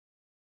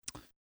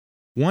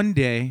One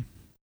day,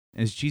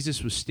 as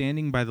Jesus was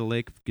standing by the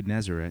lake of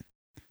Gennesaret,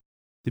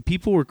 the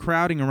people were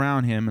crowding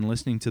around him and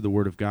listening to the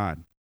word of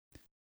God.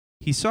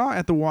 He saw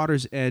at the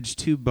water's edge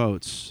 2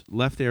 boats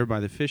left there by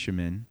the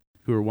fishermen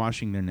who were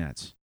washing their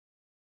nets.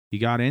 He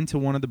got into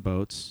one of the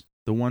boats,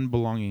 the one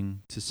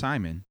belonging to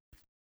Simon,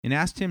 and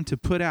asked him to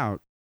put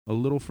out a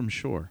little from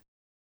shore.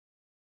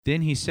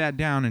 Then he sat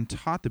down and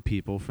taught the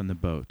people from the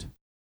boat.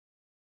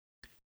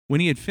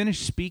 When he had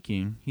finished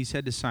speaking, he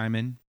said to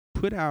Simon,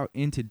 "Put out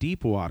into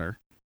deep water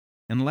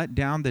and let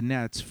down the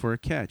nets for a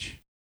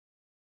catch."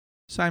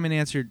 Simon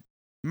answered,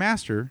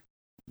 "Master,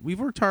 we've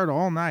worked hard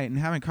all night and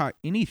haven't caught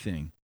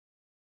anything.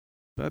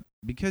 But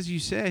because you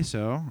say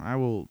so, I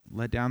will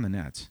let down the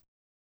nets."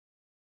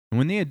 And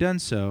when they had done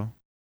so,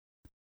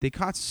 they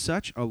caught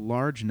such a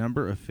large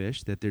number of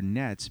fish that their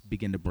nets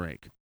began to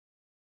break.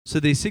 So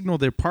they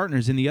signaled their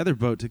partners in the other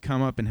boat to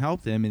come up and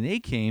help them, and they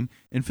came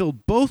and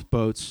filled both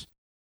boats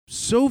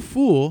so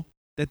full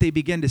that they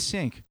began to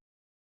sink.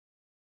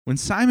 When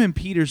Simon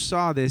Peter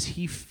saw this,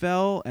 he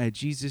fell at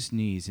Jesus'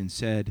 knees and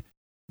said,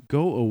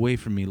 "Go away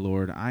from me,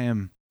 Lord, I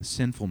am a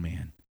sinful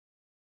man."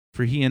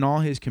 For he and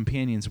all his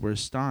companions were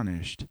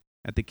astonished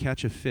at the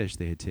catch of fish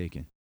they had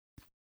taken.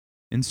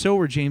 And so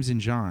were James and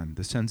John,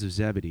 the sons of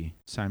Zebedee,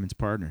 Simon's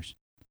partners.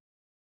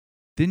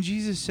 Then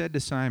Jesus said to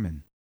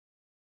Simon,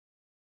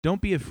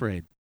 "Don't be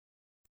afraid.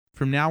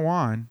 From now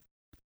on,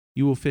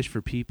 you will fish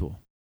for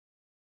people."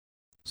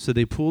 So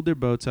they pulled their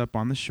boats up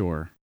on the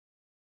shore,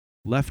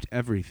 left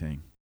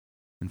everything,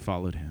 and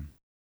followed him.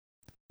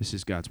 This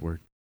is God's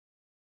word.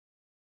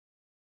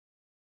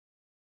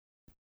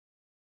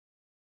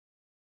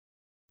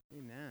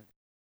 Amen.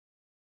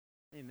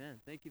 Amen.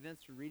 Thank you,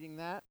 Vince, for reading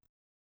that.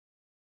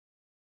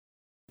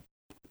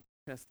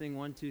 Testing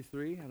 1, 2,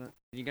 3. Can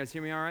you guys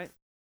hear me all right?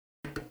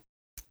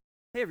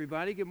 Hey,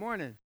 everybody. Good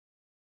morning.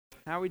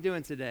 How are we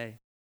doing today?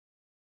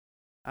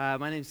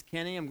 My name's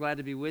Kenny. I'm glad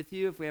to be with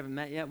you. If we haven't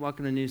met yet,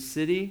 welcome to New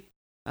City.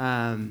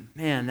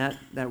 Man,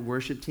 that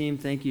worship team,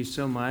 thank you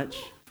so much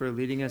for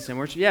leading us in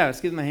worship. Yeah,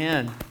 let's give them a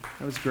hand.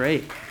 That was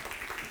great.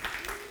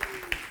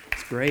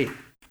 It's great.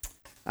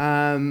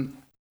 I'm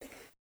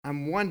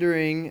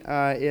wondering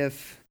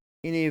if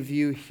any of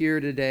you here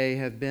today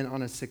have been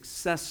on a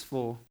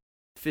successful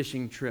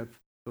fishing trip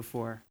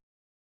before.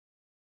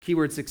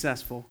 Keyword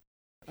successful.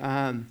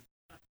 A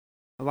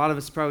lot of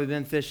us have probably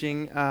been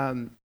fishing.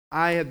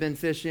 I have been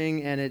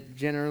fishing, and it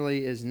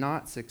generally is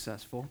not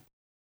successful.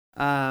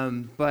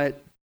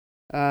 But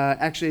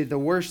actually, the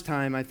worst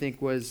time, I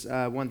think, was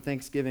one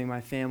Thanksgiving.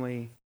 My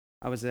family,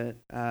 I was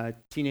a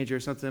teenager or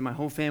something. My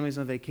whole family's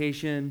on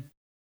vacation,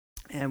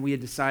 and we had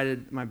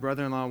decided, my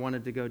brother-in-law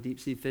wanted to go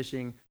deep-sea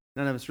fishing.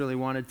 None of us really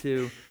wanted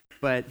to,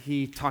 but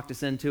he talked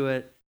us into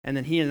it, and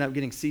then he ended up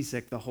getting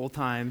seasick the whole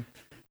time.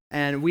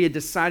 And we had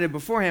decided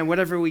beforehand,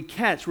 whatever we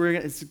catch,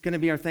 it's going to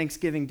be our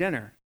Thanksgiving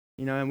dinner.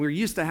 You know, and we were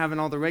used to having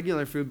all the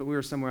regular food, but we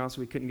were somewhere else,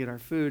 we couldn't get our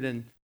food,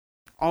 and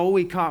all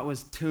we caught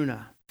was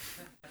tuna.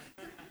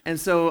 And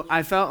so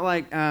I felt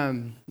like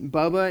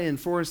Bubba in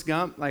Forrest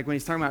Gump, like when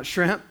he's talking about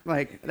shrimp,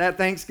 like that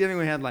Thanksgiving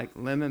we had like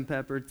lemon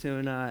pepper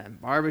tuna and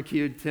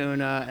barbecued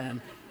tuna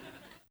and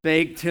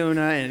baked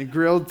tuna and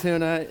grilled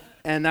tuna,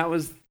 and that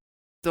was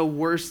the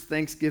worst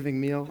Thanksgiving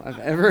meal I've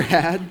ever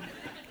had.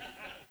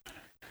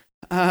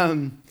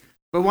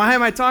 But why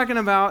am I talking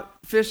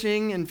about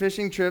fishing and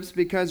fishing trips?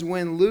 Because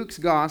when Luke's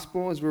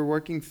gospel, as we're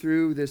working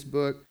through this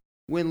book,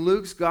 when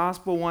Luke's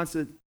gospel wants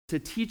to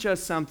teach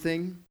us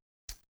something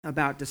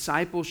about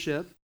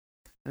discipleship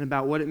and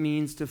about what it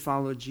means to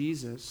follow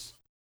Jesus,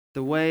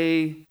 the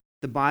way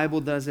the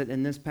Bible does it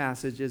in this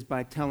passage is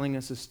by telling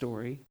us a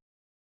story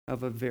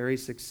of a very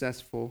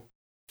successful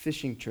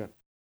fishing trip.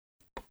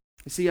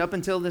 You see, up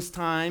until this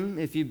time,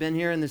 if you've been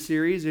here in the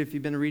series, or if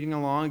you've been reading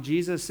along,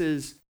 Jesus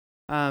is,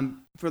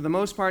 for the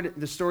most part,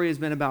 the story has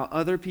been about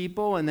other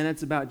people, and then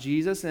it's about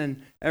Jesus,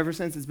 and ever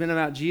since it's been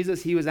about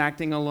Jesus, he was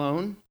acting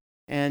alone.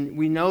 And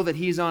we know that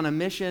he's on a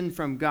mission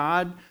from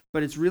God,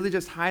 but it's really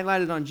just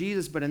highlighted on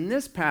Jesus. But in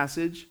this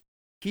passage,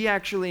 he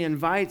actually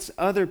invites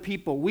other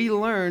people. We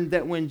learned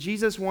that when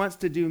Jesus wants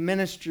to do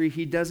ministry,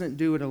 he doesn't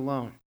do it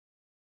alone.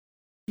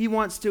 He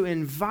wants to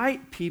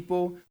invite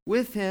people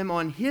with him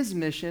on his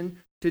mission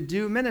to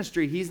do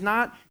ministry. He's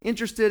not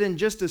interested in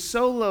just a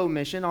solo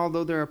mission,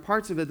 although there are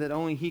parts of it that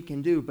only he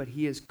can do, but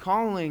he is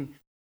calling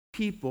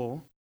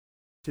people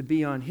to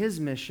be on his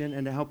mission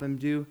and to help him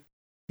do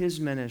his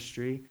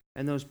ministry.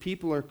 And those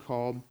people are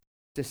called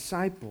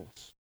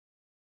disciples.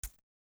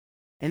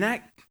 And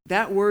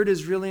that word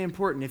is really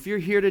important. If you're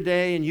here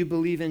today and you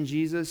believe in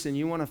Jesus and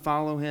you want to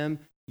follow him,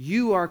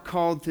 you are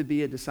called to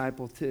be a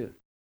disciple too.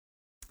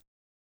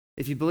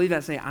 If you believe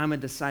that, say, "I'm a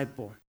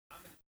disciple."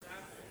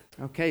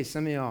 Okay,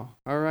 some of y'all.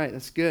 All right,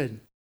 that's good.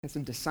 Got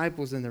some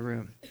disciples in the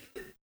room.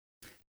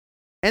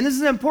 And this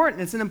is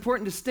important. It's an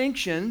important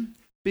distinction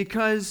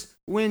because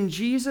when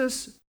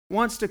Jesus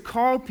wants to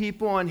call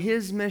people on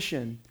his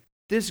mission,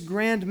 this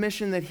grand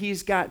mission that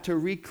he's got to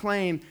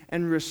reclaim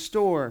and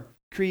restore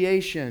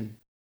creation,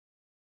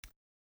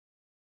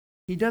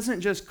 he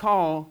doesn't just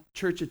call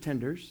church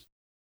attenders.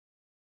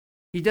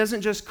 He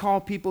doesn't just call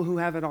people who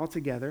have it all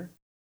together.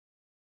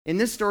 In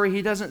this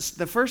story,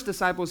 the first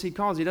disciples he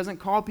doesn't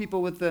call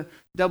people with the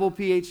double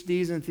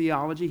PhDs in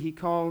theology. He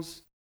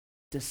calls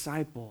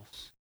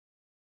disciples.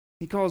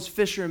 He calls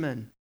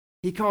fishermen.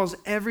 He calls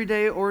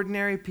everyday,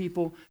 ordinary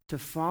people to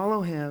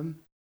follow him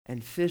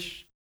and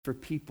fish for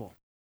people.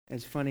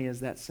 As funny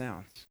as that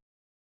sounds.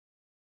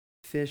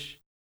 Fish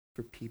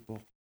for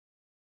people.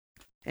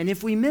 And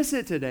if we miss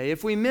it today,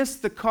 if we miss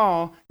the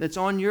call that's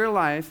on your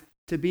life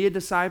to be a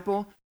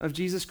disciple of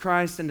Jesus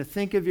Christ and to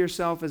think of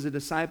yourself as a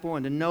disciple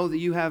and to know that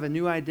you have a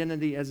new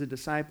identity as a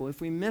disciple,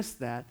 if we miss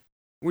that,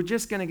 we're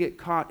just going to get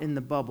caught in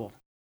the bubble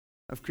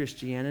of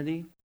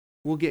Christianity.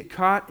 We'll get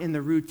caught in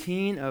the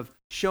routine of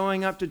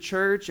showing up to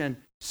church and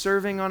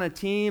serving on a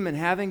team and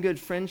having good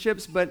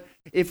friendships. But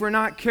if we're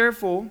not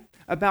careful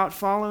about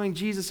following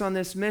Jesus on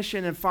this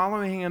mission and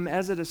following him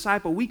as a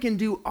disciple, we can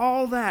do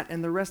all that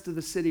and the rest of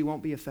the city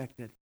won't be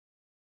affected.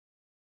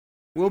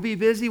 We'll be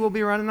busy, we'll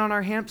be running on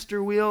our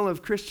hamster wheel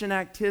of Christian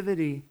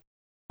activity.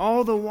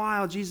 All the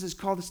while, Jesus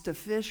called us to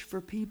fish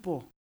for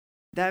people.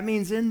 That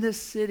means in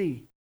this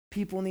city,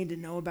 people need to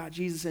know about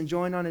Jesus and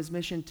join on his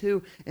mission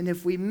too. And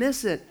if we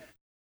miss it,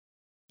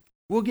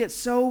 we'll get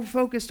so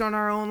focused on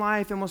our own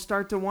life and we'll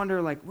start to wonder,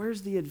 like,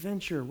 where's the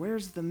adventure?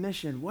 Where's the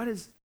mission?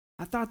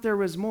 I thought there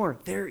was more.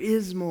 There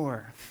is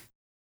more.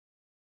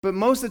 But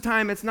most of the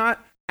time, it's not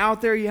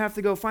out there, you have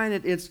to go find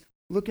it. It's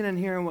looking and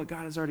hearing what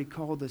God has already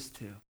called us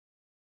to.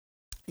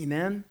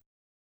 Amen?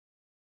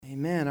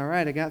 Amen. All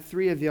right, I got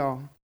 3 of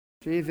y'all.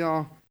 3 of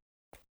y'all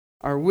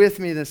are with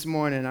me this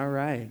morning. All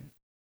right.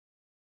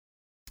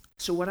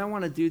 So what I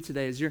want to do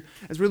today is,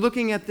 as we're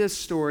looking at this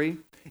story,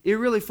 it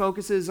really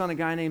focuses on a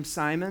guy named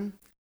Simon,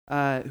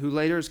 who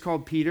later is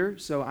called Peter.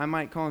 So I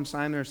might call him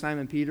Simon or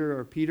Simon Peter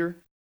or Peter.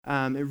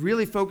 It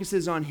really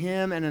focuses on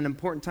him and an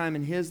important time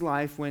in his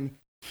life when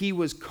he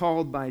was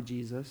called by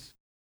Jesus,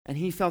 and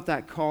he felt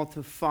that call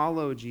to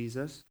follow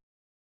Jesus.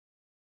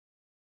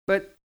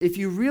 But if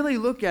you really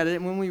look at it,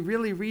 and when we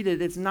really read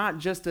it, it's not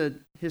just a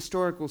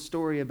historical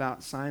story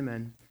about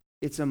Simon.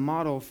 It's a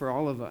model for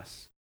all of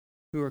us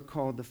who are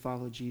called to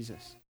follow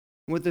Jesus.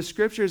 What the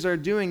scriptures are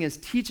doing is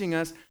teaching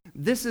us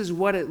this is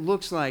what it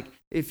looks like.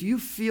 If you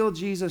feel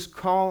Jesus'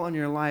 call on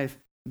your life,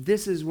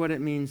 this is what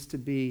it means to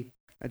be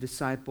a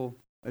disciple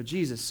of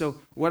Jesus. So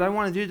what I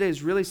want to do today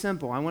is really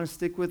simple. I want to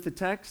stick with the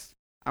text.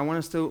 I want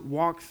us to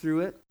walk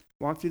through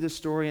the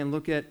story and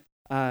look at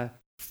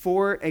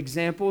 4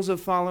 examples of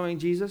following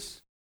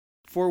Jesus,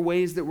 4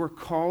 ways that we're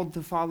called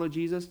to follow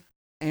Jesus,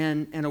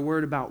 and a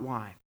word about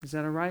why. Is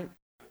that all right?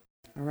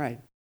 All right.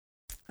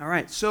 All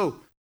right.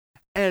 So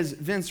as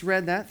Vince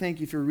read that,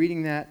 thank you for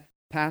reading that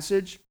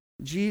passage.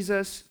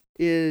 Jesus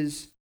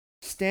is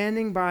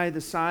standing by the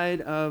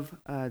side of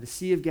the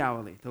Sea of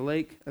Galilee, the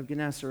Lake of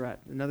Gennesaret,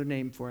 another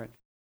name for it.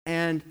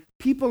 And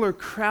people are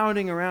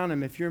crowding around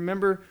him. If you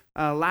remember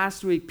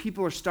last week,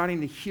 people are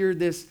starting to hear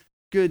this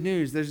good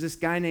news. There's this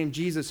guy named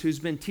Jesus who's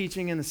been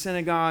teaching in the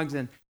synagogues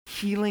and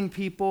healing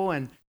people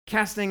and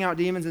casting out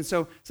demons. And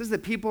so it says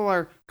that people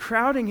are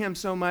crowding him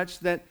so much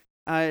that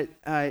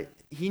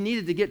he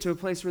needed to get to a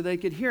place where they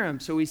could hear him.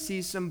 So he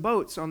sees some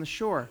boats on the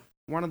shore.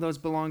 One of those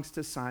belongs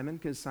to Simon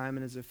because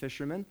Simon is a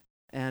fisherman.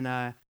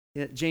 And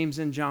James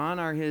and John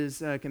are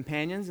his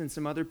companions and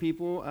some other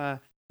people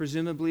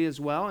presumably as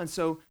well. And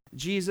so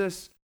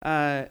Jesus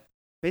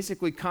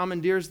basically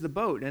commandeers the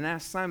boat and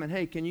asks Simon,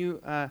 hey, can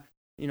you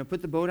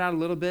put the boat out a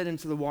little bit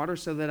into the water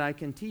so that I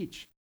can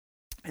teach?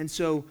 And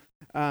so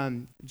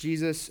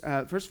Jesus,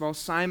 first of all,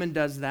 Simon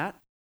does that.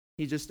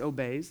 He just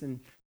obeys and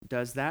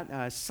does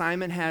that.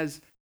 Simon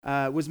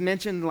was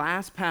mentioned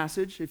last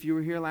passage. If you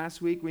were here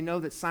last week, we know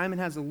that Simon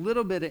has a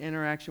little bit of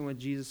interaction with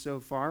Jesus so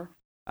far.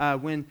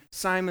 When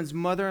Simon's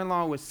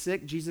mother-in-law was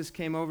sick, Jesus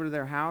came over to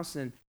their house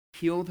and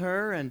healed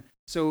her. And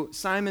so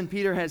Simon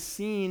Peter has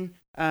seen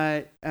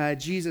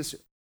Jesus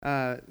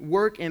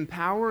work in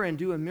power and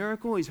do a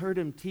miracle. He's heard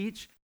him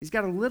teach. He's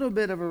got a little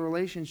bit of a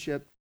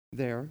relationship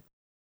there.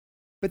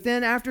 But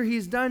then after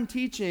he's done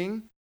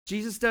teaching,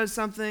 Jesus does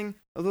something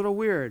a little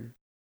weird.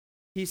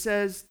 He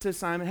says to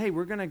Simon, hey,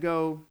 we're going to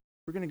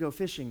go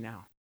fishing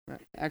now.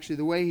 Right? Actually,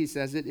 the way he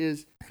says it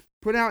is,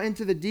 put out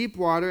into the deep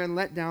water and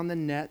let down the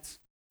nets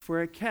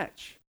for a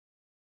catch.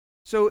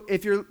 So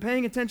if you're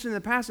paying attention to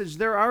the passage,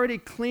 they're already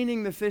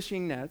cleaning the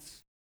fishing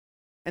nets,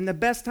 and the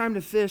best time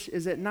to fish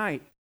is at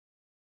night.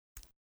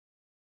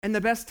 And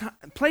the best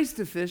place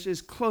to fish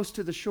is close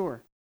to the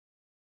shore,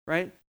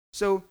 right?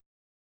 So,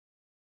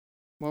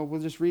 well,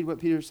 we'll just read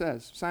what Peter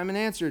says. Simon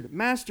answered,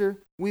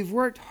 Master, we've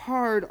worked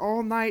hard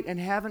all night and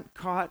haven't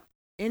caught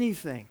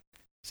anything.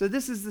 So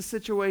this is the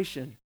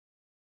situation.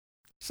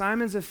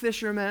 Simon's a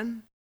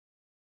fisherman.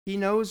 He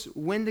knows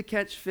when to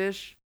catch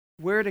fish,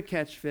 where to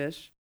catch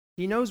fish.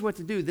 He knows what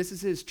to do. This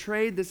is his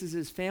trade. This is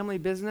his family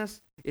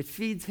business. It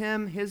feeds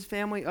him, his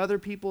family, other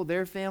people,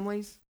 their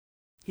families.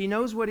 He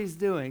knows what he's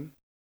doing.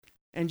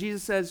 And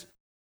Jesus says,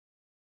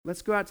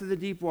 let's go out to the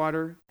deep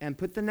water and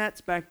put the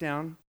nets back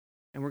down,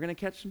 and we're going to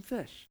catch some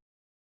fish.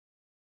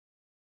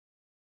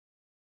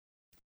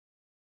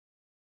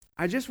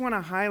 I just want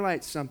to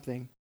highlight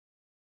something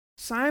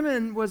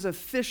Simon was a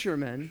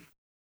fisherman.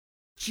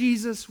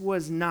 Jesus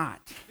was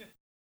not.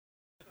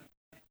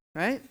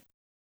 Right?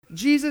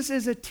 Jesus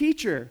is a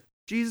teacher.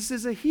 Jesus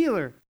is a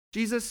healer.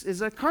 Jesus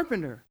is a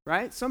carpenter,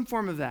 right? Some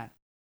form of that.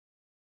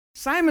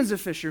 Simon's a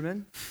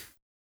fisherman.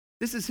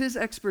 This is his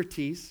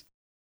expertise.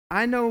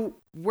 I know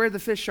where the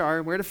fish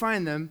are, where to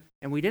find them,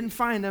 and we didn't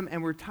find them,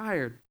 and we're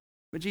tired.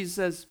 But Jesus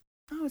says,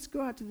 oh, let's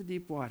go out to the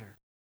deep water.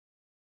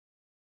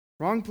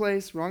 Wrong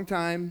place, wrong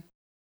time.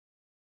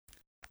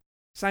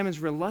 Simon's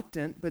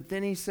reluctant, but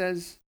then he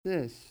says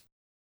this.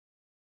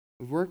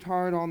 We've worked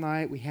hard all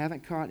night. We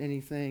haven't caught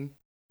anything.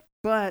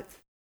 But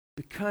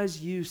because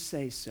you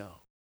say so,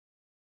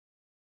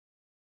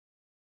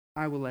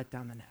 I will let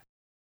down the net.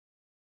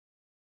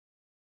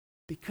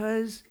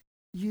 Because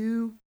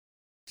you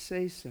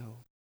say so.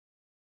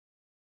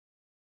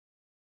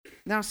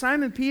 Now,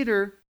 Simon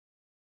Peter,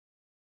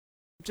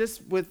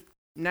 just with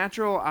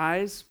natural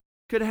eyes,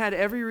 could have had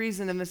every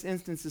reason in this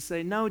instance to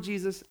say, no,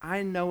 Jesus,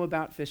 I know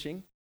about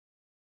fishing.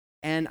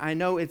 And I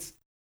know it's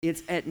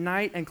at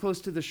night and close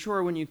to the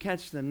shore when you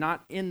catch them,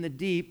 not in the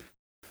deep,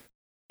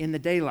 in the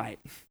daylight.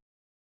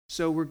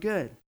 So we're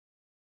good.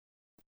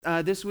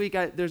 This week,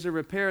 there's a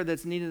repair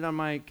that's needed on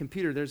my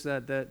computer. There's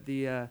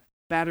the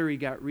battery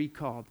got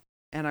recalled.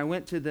 And I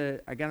got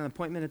an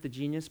appointment at the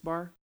Genius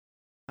Bar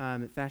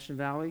at Fashion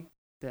Valley,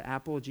 the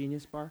Apple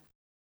Genius Bar.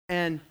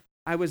 And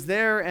I was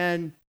there,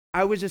 and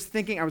I was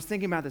thinking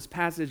about this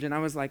passage, and I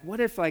was like, what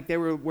if they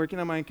were working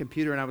on my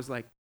computer, and I was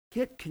like,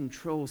 hit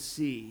Control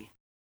C,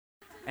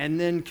 and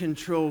then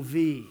Control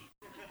V.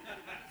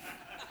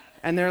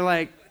 And they're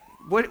like,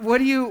 we're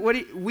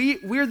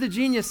the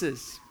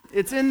geniuses.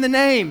 It's in the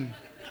name.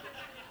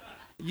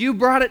 You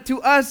brought it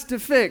to us to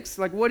fix.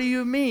 What do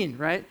you mean,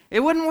 right?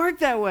 It wouldn't work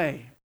that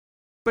way.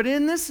 But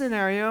in this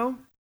scenario,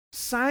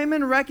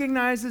 Simon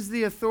recognizes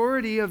the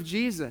authority of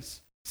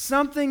Jesus.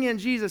 Something in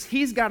Jesus,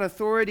 he's got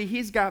authority,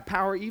 he's got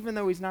power, even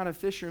though he's not a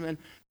fisherman.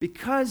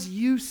 Because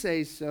you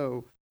say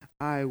so,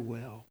 I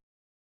will.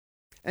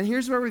 And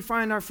here's where we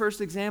find our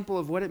first example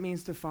of what it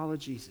means to follow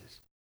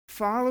Jesus.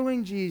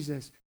 Following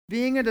Jesus,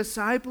 being a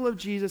disciple of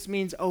Jesus,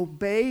 means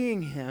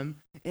obeying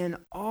him in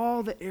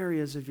all the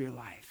areas of your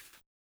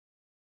life.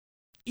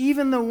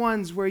 Even the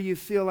ones where you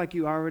feel like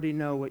you already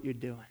know what you're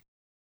doing.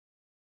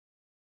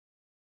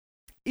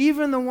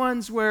 Even the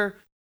ones where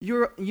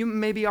you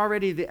may be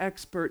already the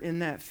expert in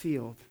that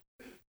field.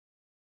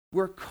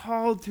 We're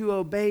called to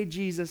obey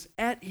Jesus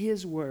at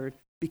his word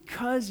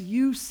because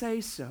you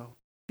say so.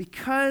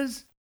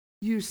 Because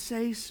you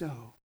say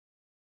so.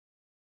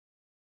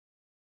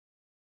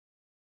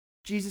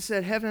 Jesus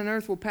said, heaven and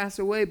earth will pass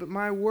away, but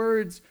my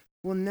words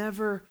will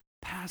never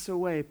pass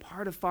away.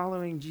 Part of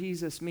following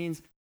Jesus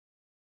means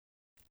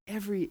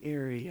every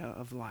area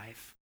of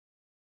life.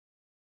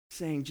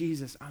 Saying,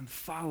 Jesus, I'm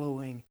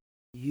following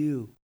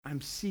you. I'm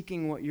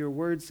seeking what your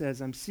word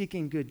says. I'm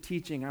seeking good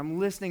teaching. I'm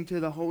listening to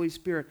the Holy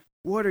Spirit.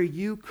 What are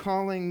you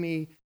calling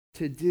me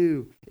to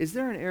do? Is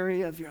there an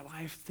area of your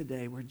life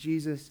today where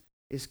Jesus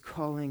is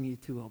calling you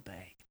to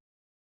obey?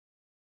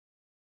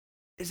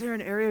 Is there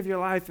an area of your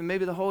life, and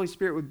maybe the Holy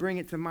Spirit would bring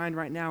it to mind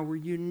right now, where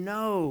you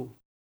know,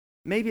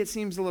 maybe it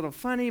seems a little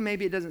funny,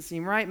 maybe it doesn't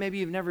seem right, maybe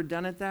you've never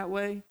done it that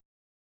way.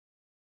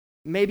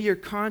 Maybe your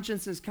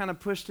conscience has kind of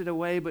pushed it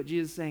away, but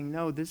Jesus is saying,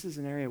 no, this is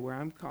an area where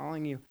I'm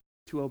calling you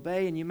to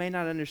obey, and you may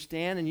not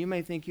understand, and you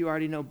may think you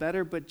already know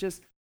better, but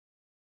just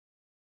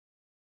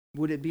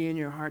would it be in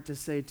your heart to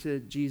say to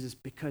Jesus,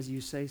 because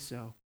you say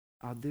so,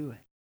 I'll do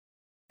it,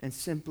 and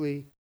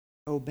simply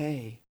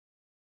obey.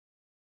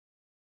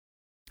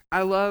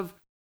 I love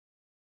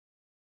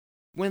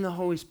when the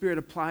Holy Spirit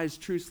applies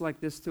truths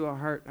like this to our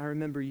heart. I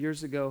remember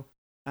years ago,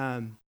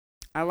 I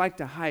like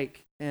to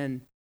hike,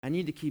 and I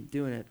need to keep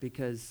doing it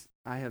because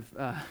I have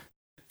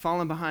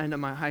fallen behind on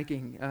my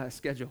hiking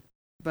schedule.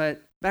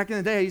 But back in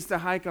the day, I used to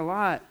hike a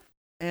lot,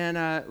 and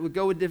would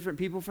go with different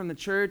people from the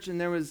church.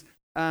 And there was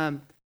a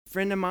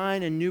friend of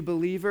mine, a new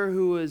believer,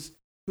 who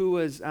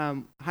was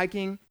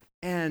hiking,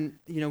 and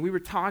we were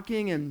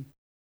talking, and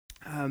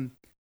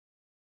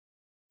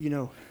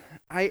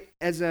I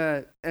as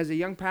a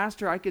young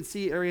pastor, I could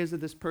see areas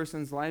of this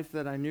person's life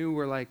that I knew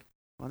were like,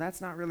 well,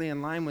 that's not really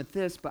in line with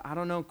this, but I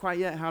don't know quite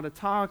yet how to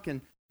talk.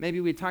 And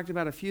maybe we talked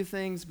about a few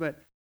things, but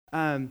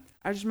I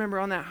just remember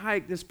on that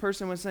hike, this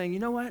person was saying, you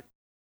know what?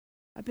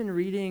 I've been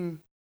reading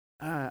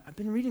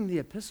the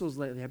epistles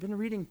lately. I've been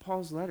reading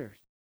Paul's letters.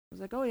 I was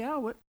like, oh yeah,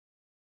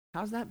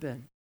 how's that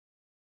been?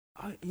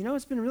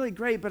 It's been really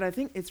great, but I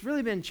think it's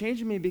really been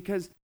changing me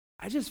because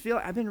I just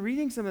feel I've been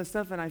reading some of the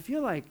stuff, and I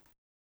feel like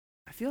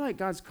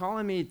God's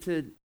calling me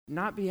to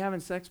not be having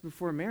sex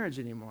before marriage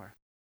anymore.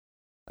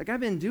 Like I've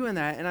been doing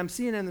that, and I'm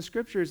seeing it in the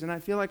scriptures, and I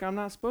feel like I'm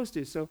not supposed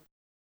to, so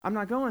I'm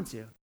not going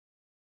to.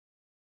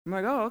 I'm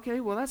like, oh,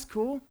 okay, well, that's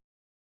cool.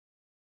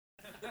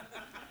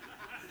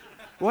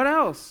 What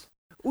else?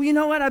 Well, you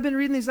know what? I've been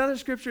reading these other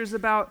scriptures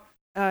about,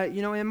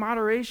 in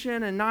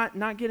moderation and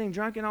not getting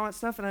drunk and all that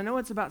stuff, and I know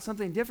it's about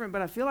something different,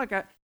 but I feel like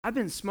I've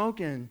been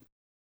smoking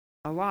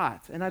a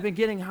lot, and I've been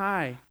getting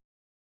high,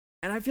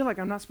 and I feel like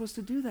I'm not supposed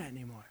to do that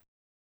anymore.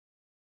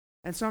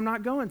 And so I'm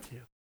not going to.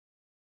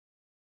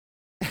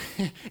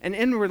 And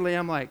inwardly,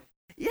 I'm like,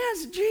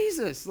 yes,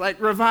 Jesus, like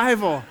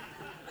revival.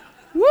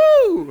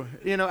 Woo!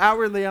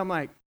 Outwardly, I'm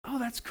like, oh,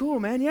 that's cool,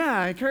 man. Yeah,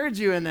 I encourage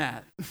you in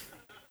that.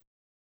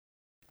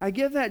 I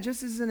give that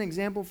just as an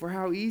example for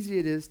how easy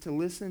it is to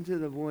listen to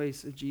the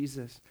voice of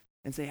Jesus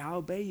and say, I'll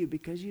obey you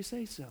because you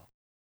say so.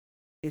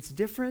 It's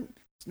different.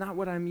 It's not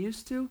what I'm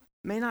used to.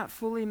 May not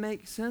fully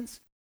make sense,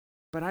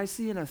 but I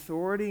see an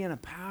authority and a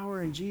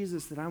power in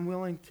Jesus that I'm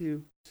willing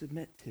to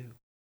submit to.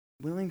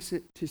 Willing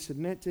to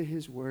submit to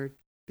his word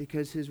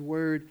because his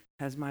word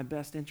has my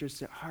best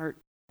interests at heart,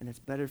 and it's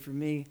better for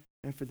me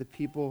and for the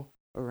people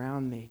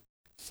around me.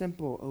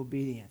 Simple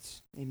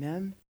obedience.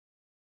 Amen?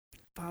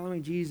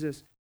 Following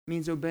Jesus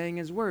means obeying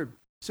his word.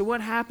 So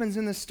what happens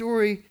in the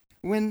story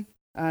when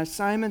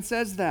Simon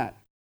says that?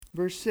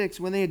 Verse 6,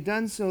 when they had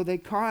done so, they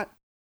caught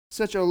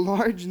such a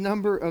large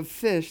number of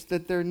fish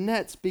that their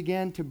nets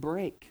began to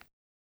break,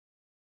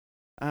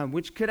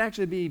 which could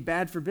actually be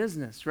bad for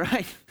business,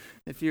 right?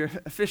 If you're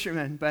a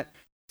fisherman. But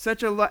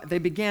they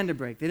began to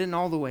break. They didn't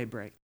all the way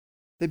break.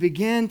 They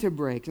began to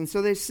break. And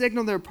so they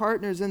signaled their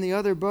partners in the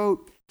other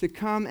boat to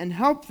come and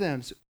help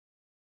them. So,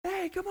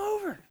 hey, come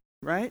over,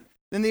 right?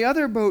 Then the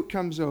other boat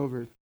comes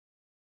over.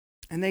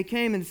 And they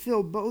came and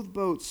filled both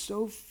boats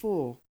so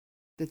full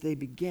that they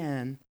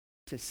began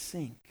to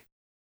sink.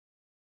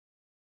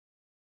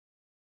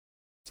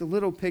 It's a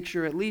little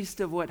picture, at least,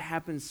 of what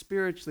happens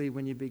spiritually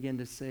when you begin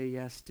to say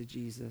yes to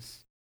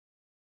Jesus,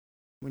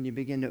 when you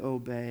begin to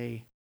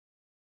obey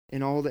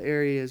in all the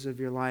areas of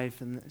your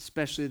life, and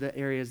especially the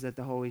areas that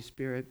the Holy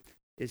Spirit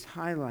is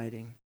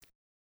highlighting.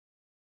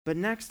 But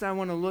next, I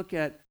want to look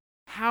at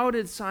how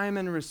did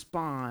Simon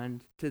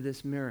respond to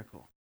this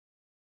miracle?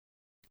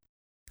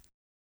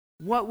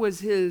 What was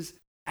his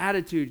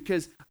attitude?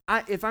 Because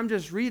if I'm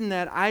just reading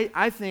that,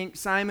 I think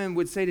Simon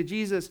would say to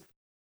Jesus,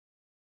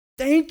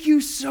 thank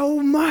you so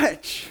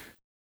much.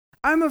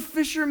 I'm a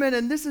fisherman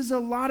and this is a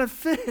lot of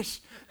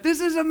fish. This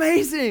is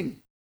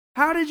amazing.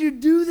 How did you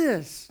do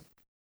this?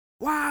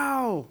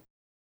 Wow.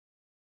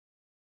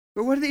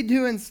 But what did he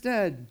do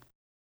instead?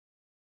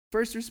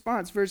 First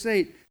response, verse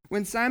 8.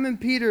 When Simon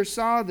Peter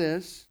saw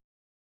this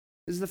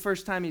is the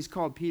first time he's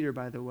called Peter,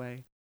 by the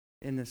way,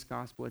 in this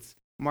gospel. It's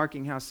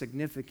marking how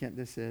significant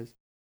this is.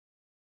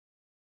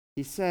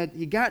 He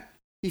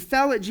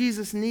fell at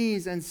Jesus'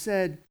 knees and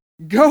said,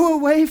 go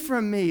away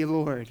from me,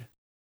 Lord.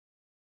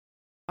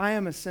 I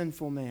am a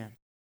sinful man.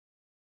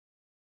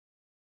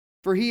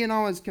 For he and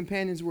all his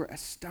companions were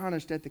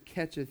astonished at the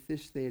catch of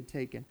fish they had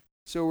taken.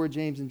 So were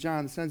James and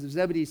John, the sons of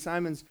Zebedee,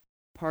 Simon's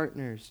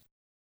partners.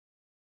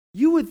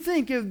 You would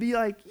think it would be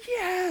like,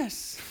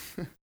 yes,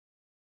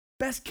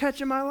 best catch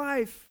of my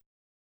life.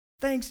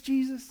 Thanks,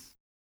 Jesus.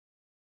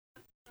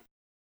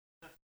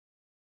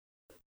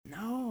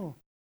 No.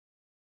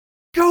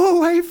 Go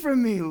away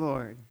from me,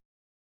 Lord.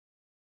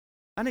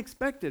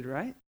 Unexpected,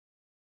 right?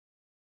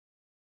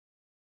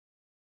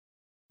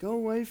 Go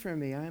away from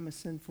me. I am a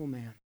sinful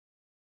man.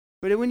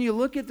 But when you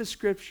look at the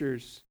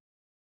scriptures,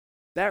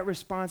 that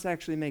response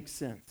actually makes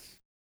sense.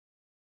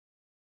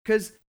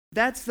 Because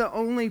that's the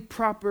only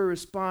proper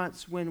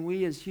response when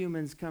we as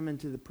humans come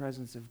into the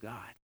presence of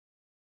God.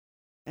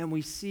 And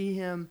we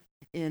see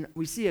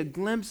we see a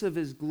glimpse of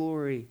his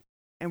glory,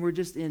 and we're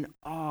just in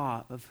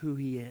awe of who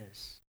he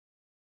is.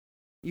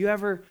 You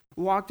ever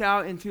walked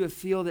out into a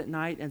field at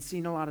night and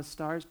seen a lot of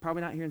stars?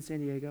 Probably not here in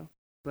San Diego,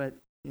 but,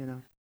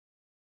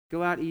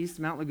 go out east,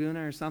 Mount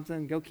Laguna or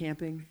something, go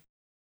camping,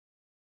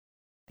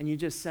 and you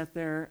just sat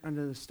there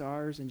under the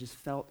stars and just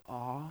felt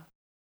awe.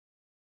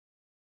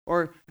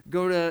 Or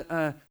go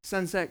to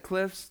Sunset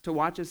Cliffs to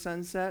watch a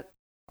sunset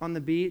on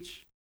the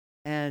beach.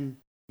 And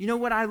you know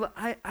what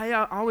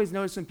I always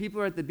notice when people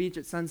are at the beach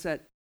at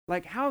sunset,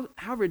 like how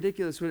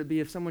ridiculous would it be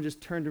if someone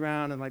just turned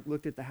around and like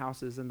looked at the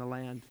houses and the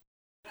land?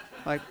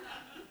 Like,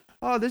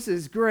 oh, this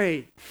is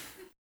great.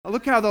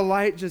 Look how the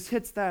light just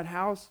hits that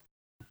house.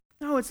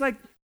 No, it's like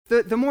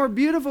the more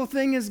beautiful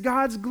thing is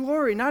God's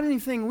glory, not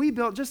anything we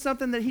built, just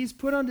something that he's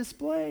put on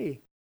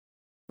display,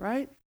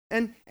 right?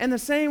 And the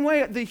same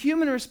way, the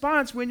human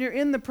response when you're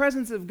in the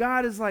presence of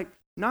God is like,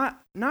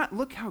 not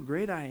look how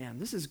great I am.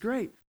 This is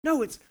great.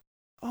 No, it's,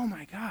 oh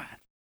my God.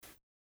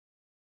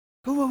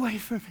 Go away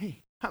from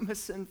me. I'm a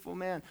sinful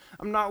man.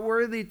 I'm not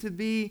worthy to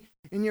be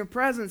in your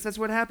presence. That's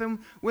what happened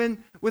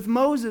with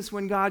Moses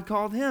when God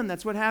called him.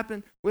 That's what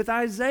happened with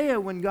Isaiah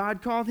when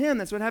God called him.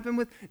 That's what happened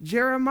with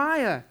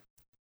Jeremiah.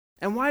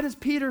 And why does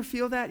Peter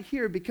feel that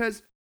here?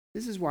 Because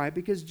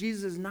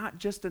Jesus is not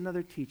just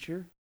another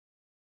teacher.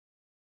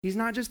 He's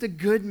not just a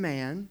good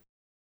man.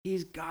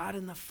 He's God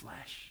in the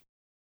flesh.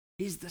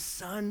 He's the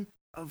Son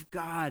of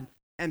God.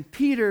 And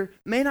Peter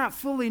may not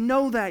fully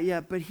know that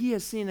yet, but he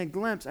has seen a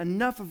glimpse,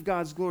 enough of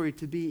God's glory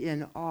to be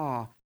in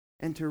awe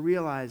and to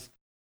realize,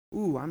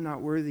 ooh, I'm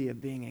not worthy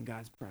of being in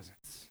God's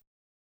presence.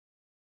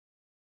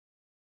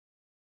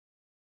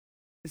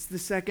 It's the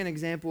second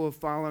example of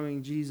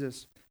following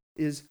Jesus,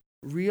 is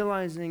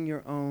realizing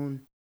your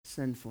own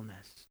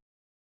sinfulness.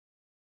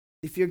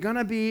 If you're going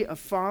to be a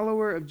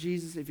follower of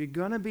Jesus, if you're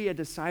going to be a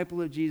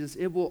disciple of Jesus,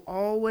 it will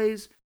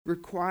always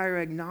require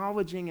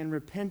acknowledging and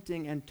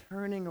repenting and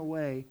turning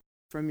away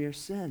from your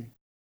sin.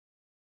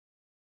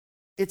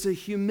 It's a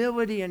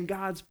humility in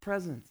God's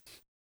presence.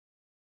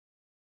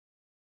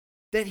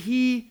 That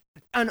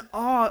an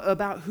awe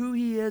about who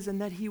he is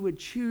and that he would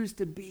choose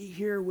to be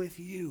here with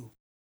you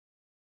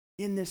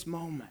in this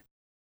moment.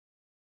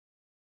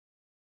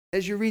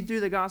 As you read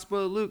through the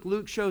Gospel of Luke,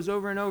 Luke shows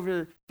over and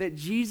over that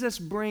Jesus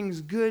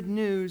brings good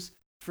news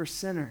for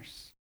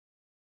sinners.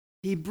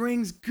 He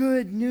brings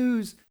good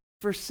news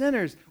for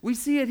sinners. We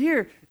see it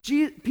here.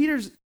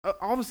 Peter's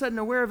all of a sudden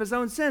aware of his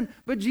own sin,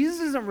 but Jesus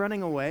isn't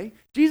running away.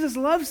 Jesus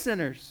loves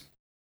sinners.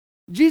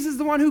 Jesus is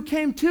the one who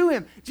came to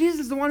him. Jesus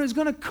is the one who's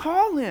going to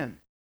call him.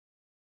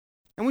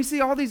 And we see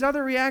all these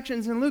other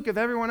reactions in Luke of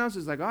everyone else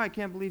who's like, oh, I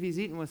can't believe he's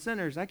eating with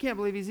sinners. I can't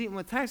believe he's eating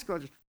with tax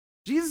collectors.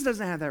 Jesus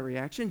doesn't have that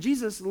reaction.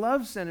 Jesus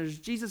loves sinners.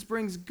 Jesus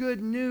brings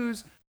good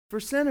news for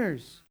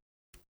sinners.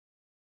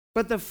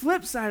 But the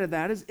flip side of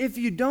that is if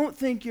you don't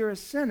think you're a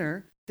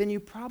sinner, then you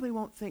probably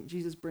won't think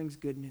Jesus brings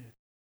good news.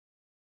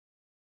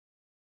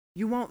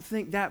 You won't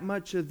think that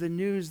much of the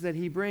news that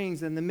he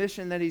brings and the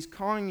mission that he's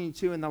calling you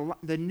to and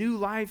the new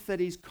life that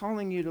he's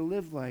calling you to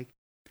live like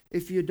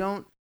if you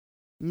don't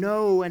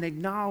know and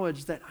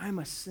acknowledge that I'm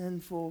a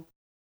sinful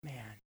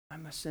man.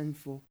 I'm a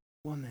sinful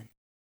woman.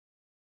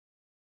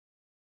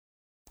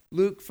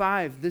 Luke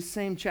 5, this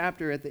same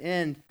chapter at the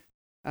end,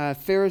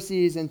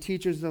 Pharisees and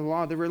teachers of the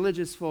law, the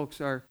religious folks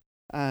are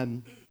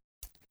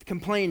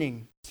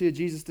complaining to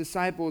Jesus'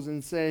 disciples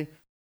and say,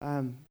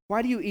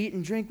 why do you eat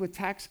and drink with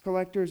tax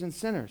collectors and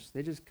sinners?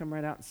 They just come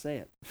right out and say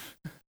it.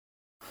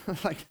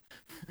 Like,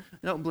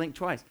 don't blink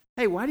twice.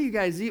 Hey, why do you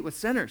guys eat with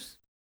sinners?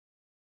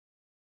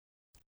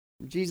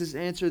 Jesus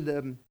answered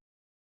them,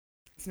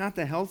 it's not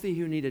the healthy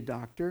who need a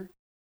doctor,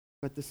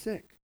 but the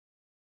sick.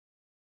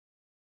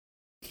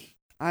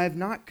 I have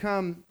not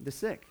come the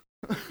sick.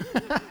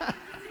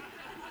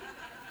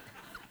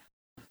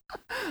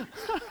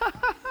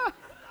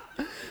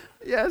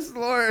 Yes,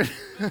 Lord.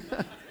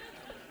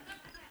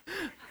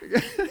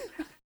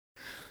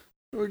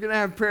 We're going to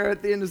have prayer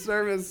at the end of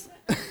service.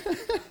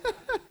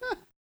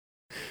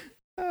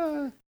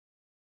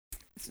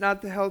 It's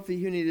not the healthy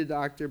who need a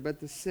doctor, but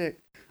the sick.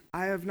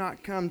 I have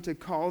not come to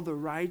call the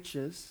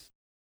righteous,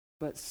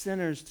 but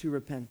sinners to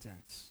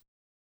repentance.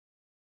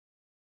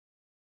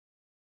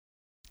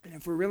 And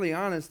if we're really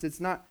honest,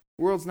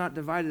 world's not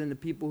divided into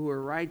people who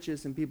are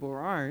righteous and people who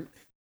aren't.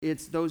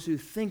 It's those who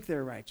think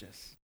they're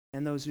righteous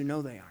and those who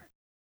know they aren't.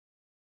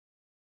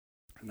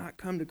 I've not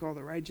come to call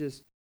the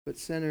righteous, but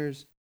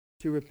sinners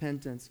to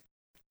repentance.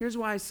 Here's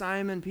why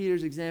Simon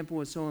Peter's example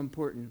was so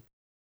important.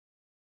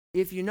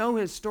 If you know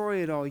his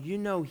story at all, you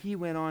know he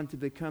went on to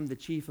become the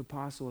chief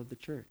apostle of the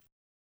church.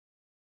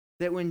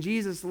 That when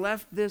Jesus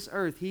left this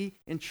earth, he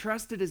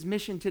entrusted his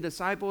mission to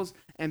disciples,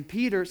 and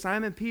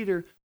Simon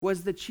Peter,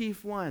 was the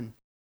chief one.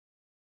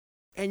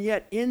 And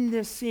yet in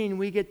this scene,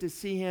 we get to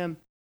see him,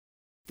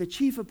 the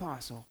chief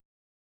apostle,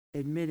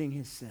 admitting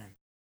his sin.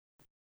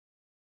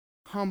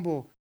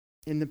 Humble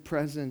in the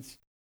presence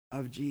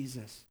of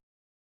Jesus.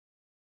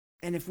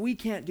 And if we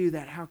can't do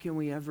that, how can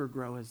we ever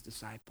grow as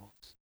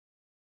disciples?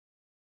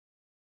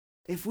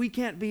 If we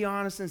can't be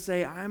honest and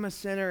say, I'm a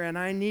sinner and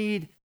I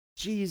need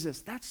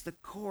Jesus, that's the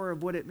core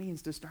of what it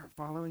means to start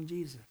following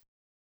Jesus,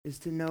 is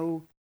to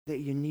know that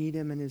you need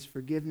him and his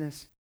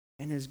forgiveness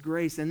and his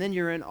grace. And then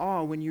you're in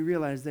awe when you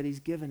realize that he's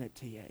given it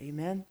to you.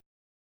 Amen?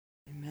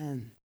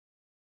 Amen.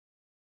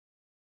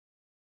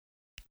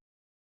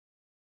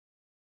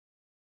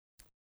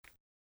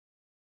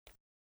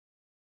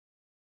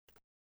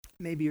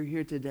 Maybe you're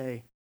here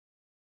today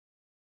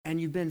and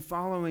you've been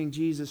following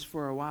Jesus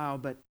for a while,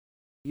 but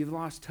you've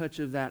lost touch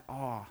of that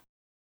awe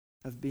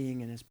of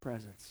being in his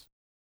presence.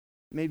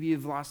 Maybe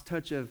you've lost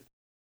touch of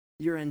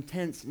your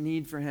intense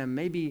need for him.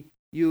 Maybe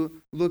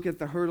you look at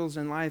the hurdles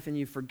in life and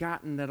you've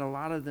forgotten that a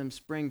lot of them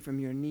spring from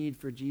your need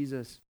for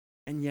Jesus,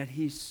 and yet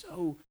he's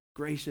so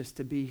gracious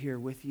to be here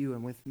with you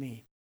and with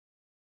me.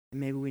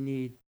 And maybe we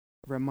need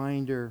a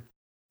reminder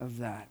of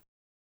that.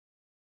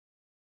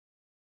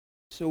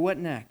 So what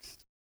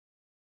next?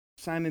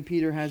 Simon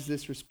Peter has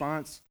this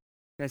response.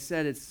 Like I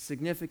said, it's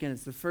significant.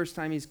 It's the first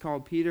time he's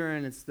called Peter,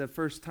 and it's the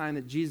first time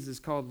that Jesus is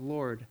called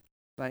Lord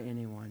by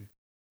anyone.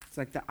 It's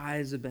like the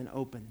eyes have been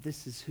opened.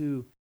 This is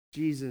who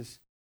Jesus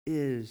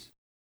is.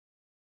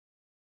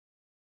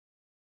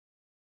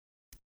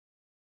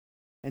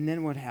 And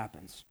then what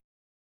happens?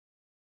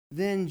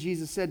 Then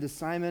Jesus said to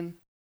Simon,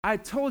 I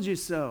told you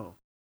so.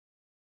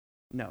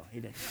 No, he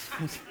didn't.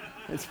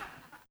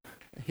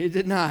 He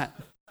did not.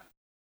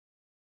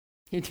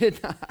 He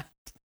did not.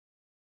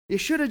 You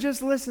should have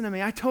just listened to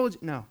me. I told you.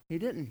 No, he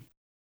didn't.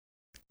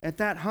 At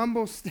that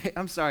humble state,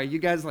 I'm sorry, you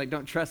guys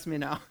don't trust me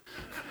now.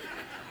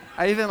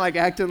 I even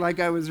acted like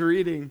I was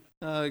reading.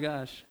 Oh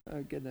gosh.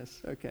 Oh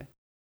goodness. Okay.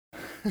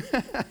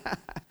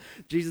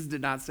 Jesus did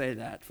not say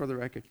that, for the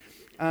record.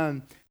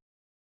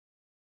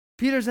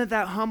 Peter's at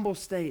that humble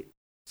state,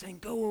 saying,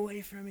 go away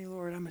from me,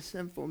 Lord. I'm a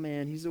sinful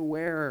man. He's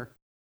aware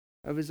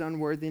of his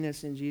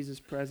unworthiness in Jesus'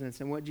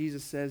 presence. And what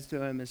Jesus says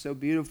to him is so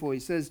beautiful. He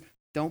says,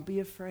 don't be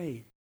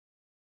afraid.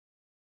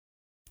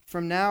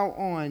 From now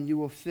on, you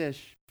will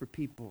fish for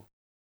people.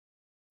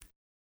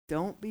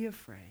 Don't be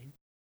afraid.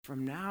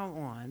 From now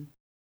on,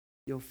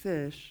 you'll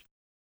fish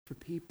for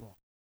people.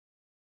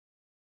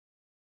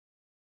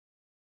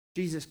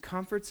 Jesus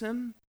comforts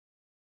him,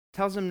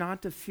 tells him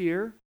not to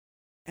fear,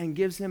 and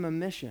gives him a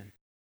mission.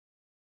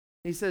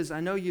 He says, I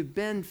know you've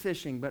been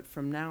fishing, but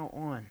from now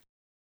on,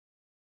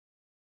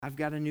 I've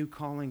got a new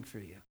calling for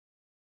you.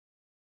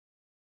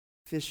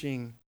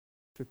 Fishing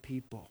for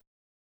people.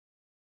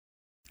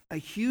 A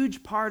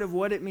huge part of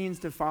what it means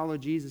to follow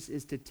Jesus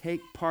is to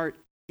take part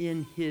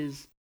in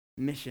his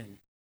mission.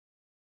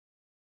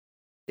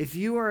 If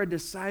you are a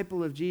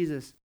disciple of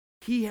Jesus,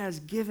 he has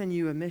given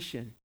you a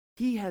mission.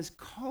 He has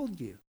called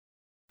you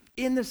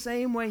in the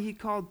same way he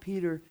called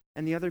Peter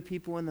and the other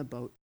people in the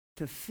boat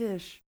to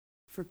fish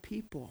for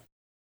people.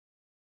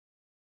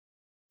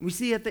 We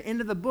see at the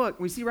end of the book,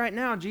 we see right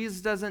now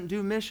Jesus doesn't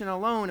do mission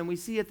alone, and we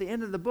see at the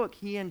end of the book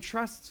he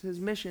entrusts his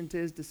mission to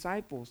his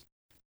disciples.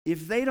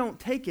 If they don't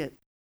take it,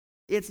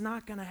 it's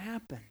not going to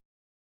happen.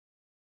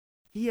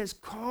 He has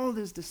called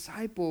his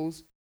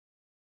disciples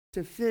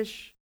to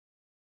fish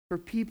for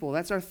people.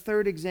 That's our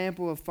third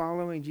example of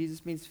following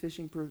Jesus means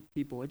fishing for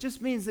people. It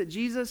just means that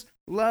Jesus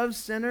loves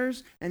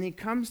sinners and he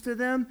comes to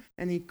them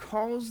and he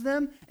calls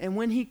them. And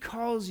when he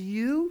calls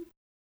you,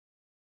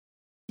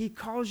 he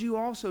calls you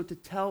also to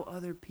tell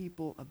other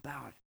people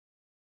about it.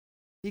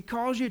 He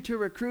calls you to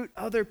recruit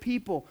other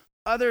people,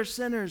 other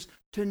sinners,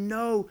 to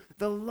know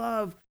the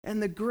love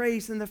and the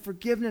grace and the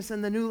forgiveness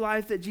and the new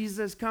life that Jesus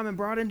has come and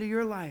brought into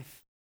your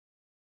life.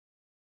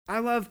 I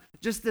love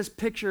just this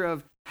picture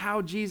of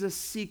how Jesus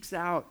seeks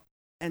out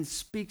and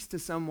speaks to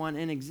someone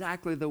in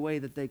exactly the way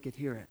that they could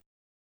hear it.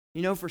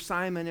 You know, for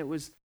Simon, it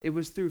was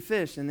through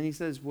fish. And then he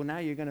says, well, now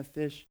you're going to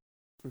fish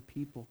for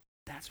people.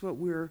 That's what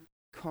we're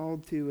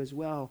called to as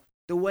well.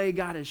 The way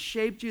God has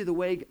shaped you, the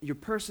way your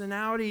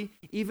personality,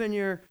 even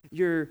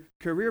your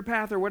career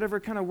path or whatever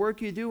kind of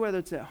work you do, whether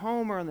it's at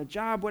home or on the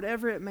job,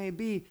 whatever it may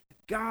be,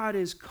 God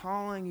is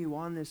calling you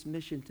on this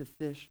mission to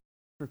fish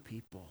for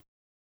people.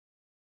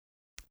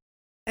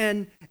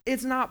 And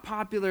it's not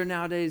popular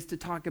nowadays to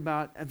talk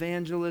about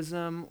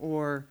evangelism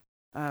or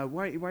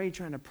why are you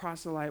trying to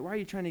proselyte? Why are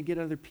you trying to get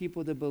other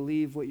people to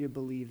believe what you're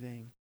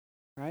believing?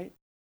 Right?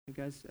 You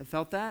guys have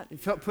felt that? You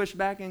felt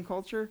pushback in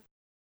culture?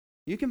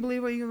 You can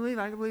believe what you can believe.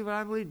 I can believe what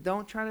I believe.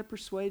 Don't try to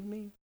persuade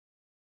me.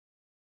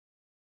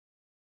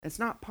 It's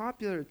not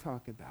popular to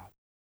talk about.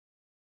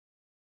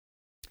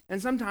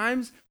 And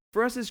sometimes,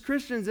 for us as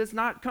Christians, it's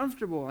not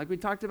comfortable. Like we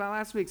talked about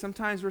last week,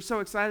 sometimes we're so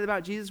excited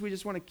about Jesus, we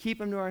just want to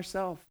keep him to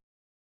ourselves.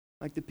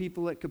 Like the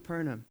people at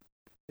Capernaum.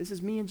 This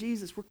is me and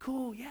Jesus. We're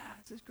cool. Yeah,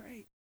 this is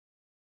great.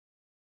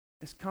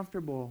 It's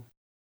comfortable.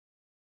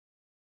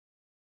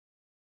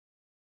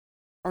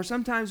 Or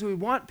sometimes we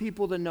want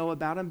people to know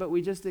about him, but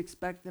we just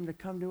expect them to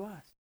come to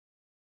us.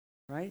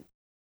 Right?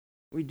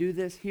 We do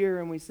this here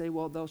and we say,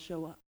 well, they'll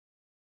show up.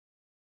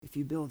 If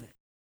you build it,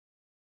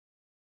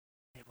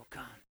 they will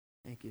come.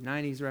 Thank you.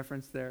 90s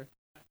reference there.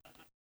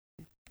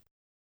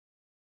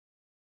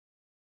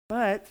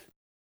 But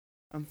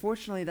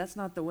unfortunately, that's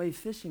not the way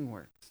fishing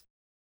works.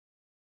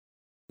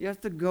 You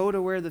have to go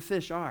to where the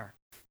fish are.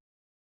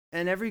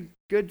 And every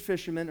good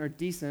fisherman, or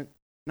decent,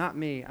 not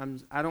me,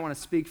 I don't want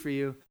to speak for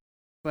you,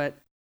 but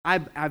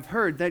I've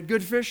heard that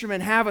good fishermen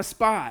have a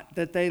spot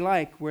that they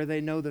like where they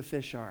know the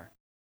fish are.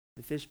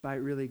 The fish bite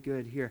really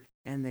good here.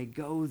 And they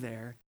go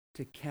there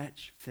to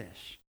catch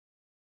fish.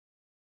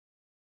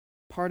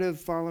 Part of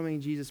following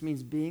Jesus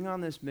means being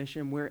on this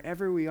mission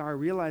wherever we are,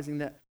 realizing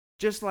that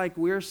just like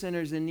we're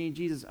sinners and need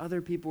Jesus,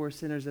 other people are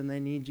sinners and they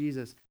need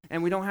Jesus.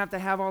 And we don't have to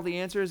have all the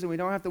answers, and we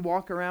don't have to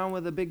walk around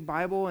with a big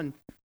Bible and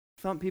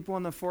thump people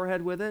on the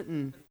forehead with it.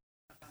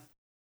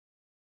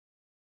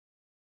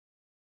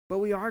 But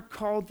we are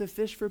called to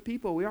fish for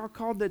people. We are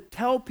called to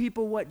tell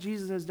people what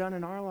Jesus has done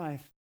in our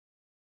life.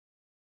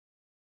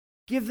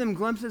 Give them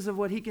glimpses of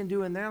what he can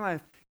do in their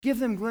life. Give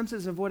them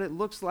glimpses of what it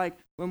looks like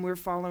when we're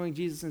following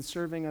Jesus and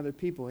serving other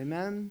people.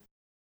 Amen?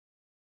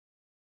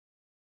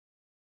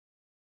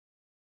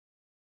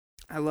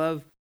 I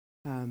love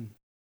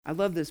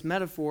this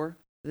metaphor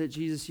that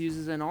Jesus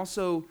uses, and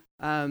also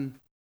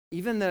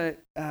even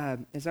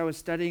as I was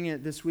studying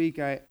it this week,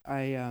 I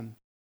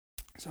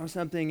saw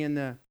something in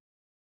the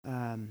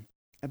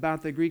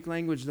about the Greek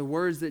language, the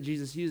words that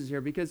Jesus uses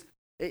here. Because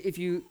if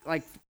you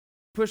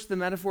push the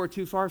metaphor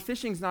too far,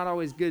 fishing's not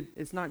always good.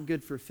 It's not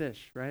good for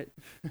fish, right?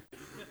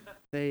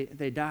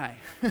 They die,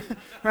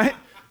 right?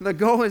 The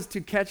goal is to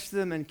catch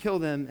them and kill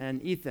them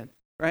and eat them,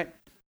 right?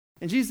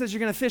 And Jesus says you're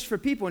going to fish for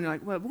people, and you're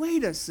like, well,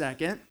 wait a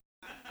second,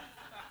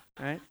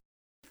 right?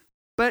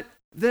 But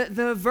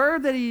the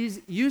verb that he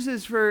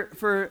uses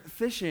for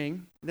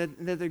fishing,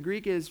 that the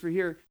Greek is for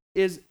here,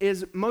 is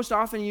most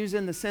often used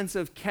in the sense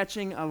of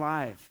catching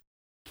alive,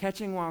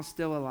 catching while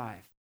still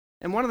alive.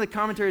 And one of the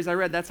commentaries I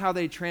read, that's how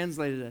they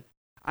translated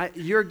it.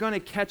 You're going to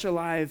catch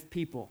alive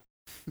people,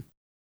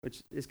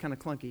 which is kind of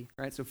clunky,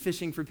 right? So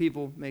fishing for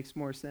people makes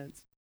more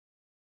sense.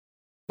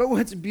 But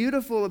what's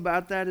beautiful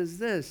about that is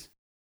this.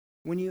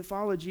 When you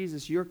follow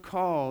Jesus, you're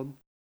called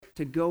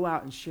to go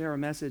out and share a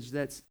message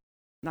that's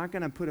not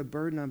going to put a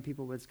burden on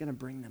people, but it's going to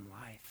bring them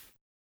life.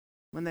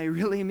 When they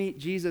really meet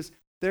Jesus,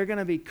 they're going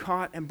to be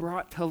caught and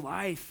brought to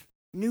life,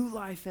 new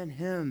life in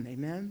him.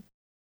 Amen?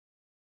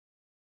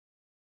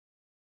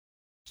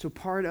 So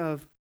part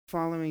of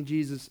following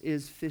Jesus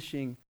is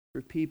fishing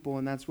for people,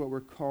 and that's what we're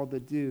called to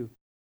do.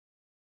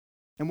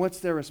 And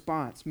what's their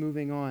response?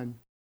 Moving on.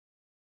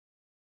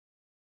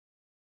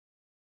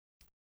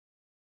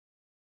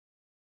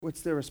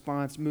 What's their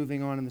response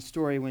moving on in the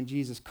story when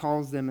Jesus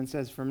calls them and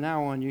says, from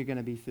now on, you're going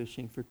to be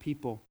fishing for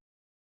people?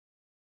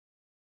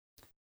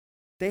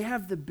 They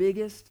have the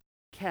biggest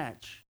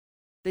catch.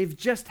 They've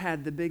just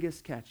had the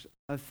biggest catch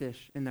of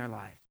fish in their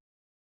life.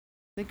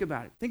 Think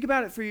about it. Think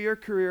about it for your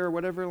career or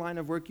whatever line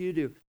of work you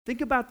do. Think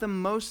about the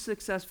most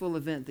successful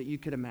event that you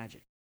could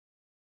imagine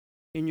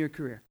in your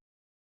career.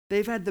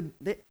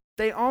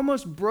 They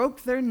almost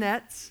broke their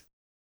nets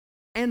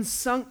and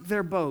sunk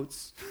their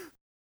boats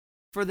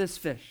for this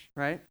fish,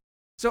 right?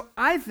 So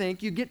I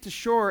think you get to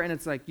shore and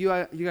it's like, you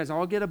guys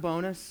all get a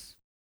bonus,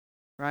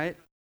 right?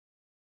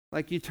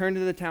 Like you turn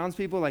to the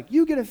townspeople like,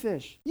 you get a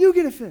fish, you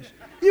get a fish,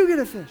 you get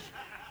a fish.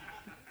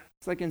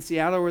 It's like in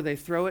Seattle where they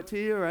throw it to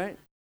you, right?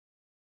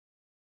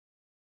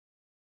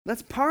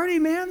 Let's party,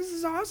 man. This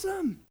is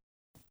awesome.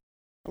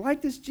 I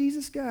like this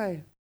Jesus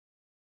guy.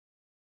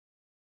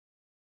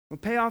 We'll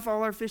pay off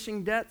all our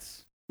fishing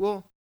debts.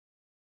 We'll,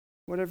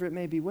 whatever it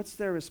may be. What's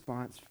their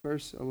response?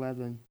 Verse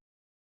 11.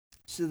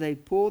 So they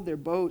pulled their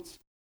boats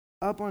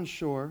up on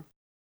shore,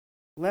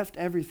 left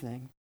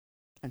everything,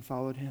 and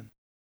followed him.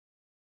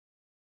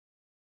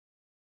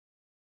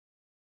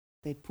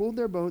 They pulled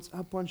their boats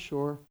up on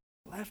shore,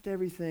 left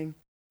everything,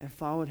 and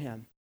followed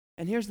him.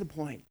 And here's the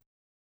point.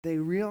 They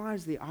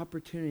realized the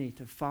opportunity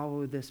to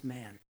follow this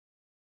man.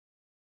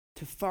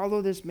 To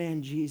follow this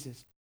man,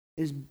 Jesus,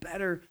 is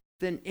better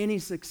than any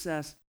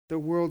success the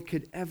world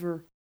could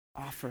ever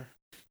offer.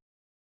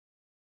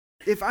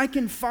 If I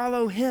can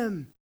follow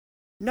him,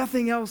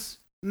 nothing else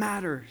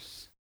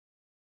matters.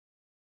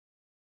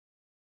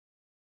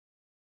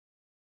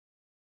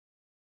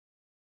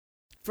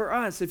 For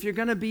us, if you're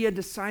going to be a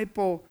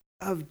disciple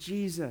of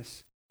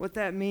Jesus, what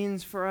that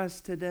means for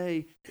us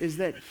today is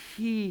that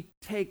he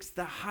takes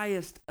the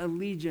highest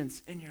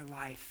allegiance in your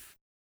life.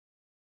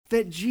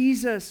 That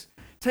Jesus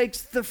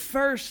takes the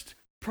first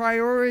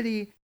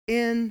priority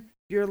in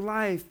your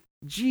life.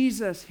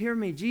 Jesus, hear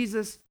me,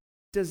 Jesus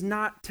does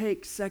not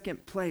take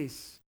second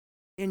place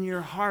in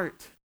your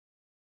heart.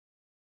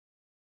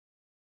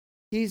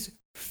 He's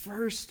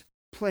first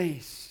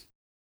place.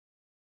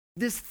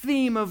 This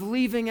theme of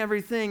leaving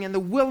everything and the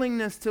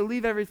willingness to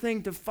leave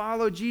everything to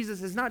follow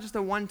Jesus is not just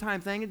a one-time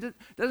thing. It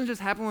doesn't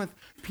just happen with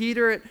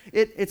Peter.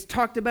 It's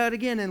talked about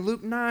again in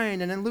Luke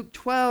 9 and in Luke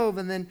 12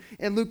 and then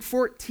in Luke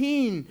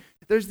 14.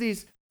 There's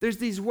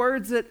these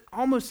words that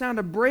almost sound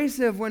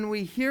abrasive when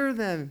we hear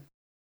them.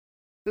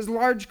 As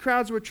large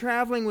crowds were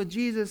traveling with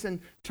Jesus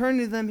and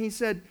turning to them, he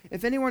said,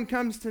 if anyone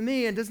comes to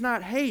me and does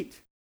not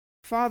hate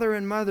father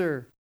and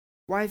mother,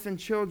 wife and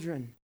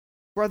children,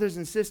 brothers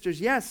and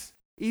sisters, yes,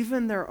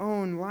 even their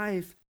own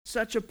life,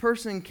 such a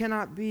person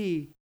cannot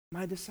be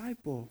my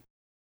disciple.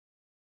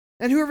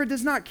 And whoever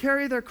does not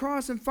carry their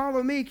cross and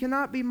follow me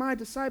cannot be my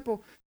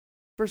disciple.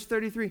 Verse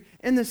 33,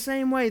 in the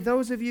same way,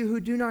 those of you who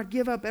do not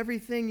give up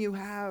everything you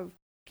have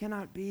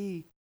cannot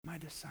be my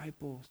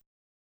disciples.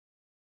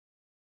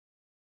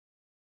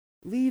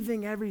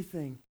 Leaving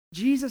everything.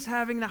 Jesus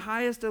having the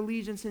highest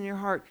allegiance in your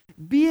heart.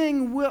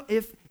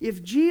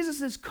 If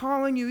Jesus is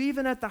calling you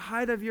even at the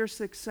height of your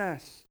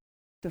success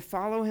to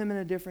follow him in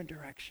a different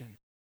direction,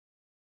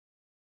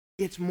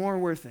 it's more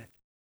worth it.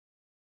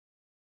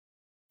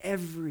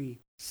 Every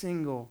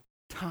single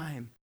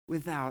time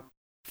without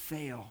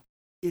fail.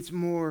 It's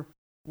more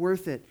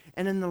worth it.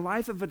 And in the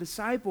life of a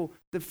disciple,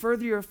 the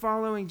further you're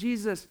following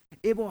Jesus,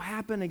 it will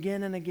happen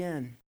again and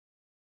again.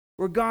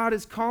 Where God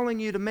is calling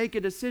you to make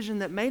a decision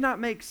that may not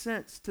make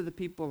sense to the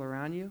people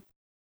around you.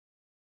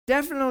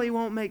 Definitely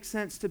won't make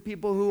sense to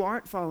people who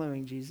aren't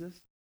following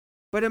Jesus.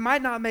 But it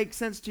might not make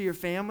sense to your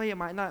family. It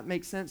might not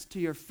make sense to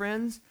your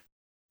friends.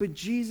 But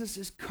Jesus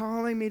is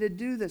calling me to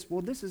do this.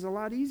 Well, this is a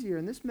lot easier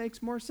and this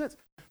makes more sense.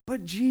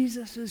 But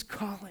Jesus is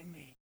calling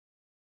me.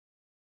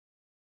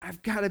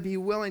 I've got to be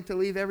willing to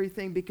leave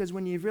everything because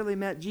when you've really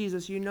met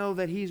Jesus, you know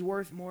that he's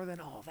worth more than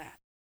all that.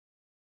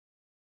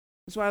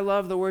 That's why I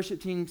love the worship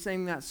team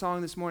singing that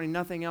song this morning,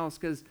 Nothing Else,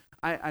 because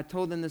I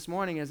told them this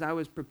morning as I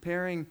was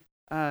preparing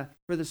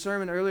for the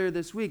sermon earlier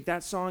this week,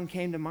 that song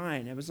came to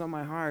mind. It was on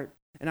my heart.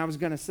 And I was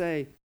going to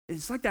say,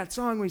 it's like that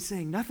song we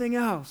sing, Nothing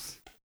Else.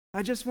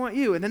 I just want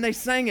you. And then they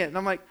sang it. And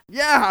I'm like,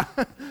 yeah,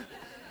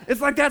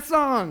 it's like that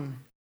song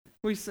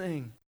we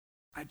sing.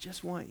 I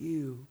just want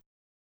you.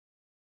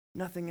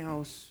 Nothing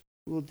else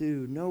will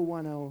do. No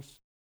one else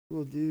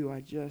will do.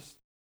 I just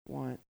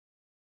want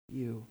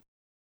you.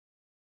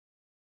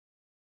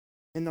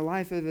 In the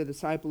life of a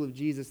disciple of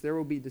Jesus, there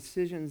will be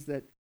decisions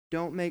that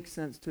don't make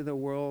sense to the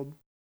world,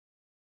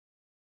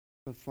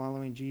 but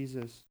following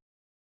Jesus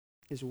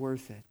is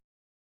worth it.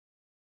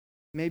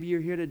 Maybe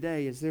you're here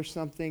today. Is there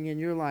something in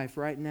your life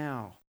right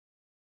now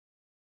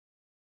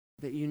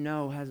that you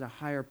know has a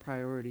higher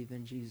priority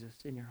than Jesus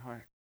in your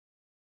heart?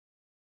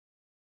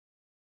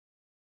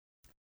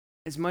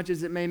 As much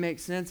as it may make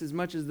sense, as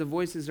much as the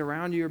voices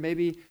around you or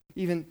maybe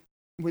even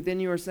within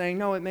you are saying,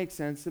 no, it makes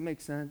sense,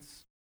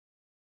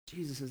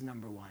 Jesus is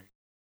number one.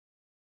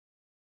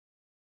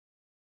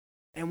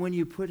 And when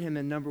you put him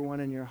in number one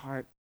in your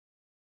heart,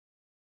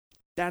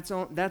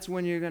 that's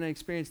when you're going to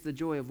experience the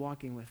joy of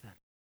walking with him.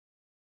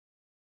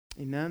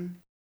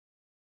 Amen?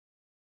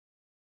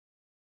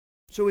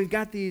 So we've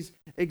got these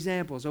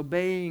examples.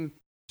 Obeying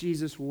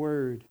Jesus'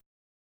 word.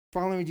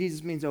 Following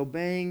Jesus means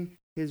obeying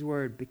his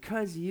word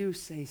because you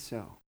say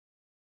so.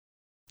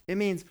 It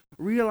means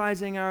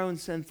realizing our own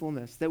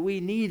sinfulness, that we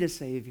need a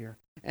Savior,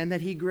 and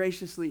that he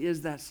graciously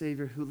is that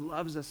Savior who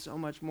loves us so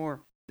much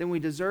more than we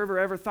deserve or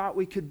ever thought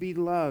we could be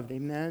loved.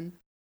 Amen?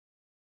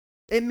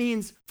 It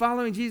means,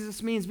 following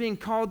Jesus means being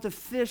called to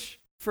fish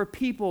for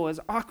people, as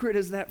awkward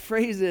as that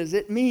phrase is.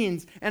 It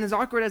means, and as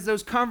awkward as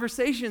those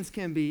conversations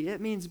can be, it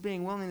means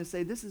being willing to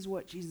say, this is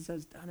what Jesus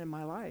has done in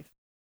my life.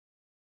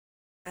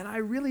 And I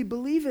really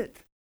believe it.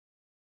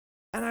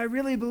 And I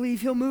really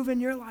believe he'll move in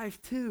your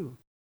life too.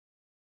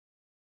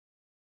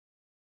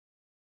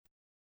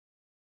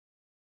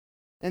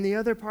 And the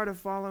other part of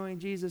following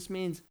Jesus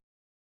means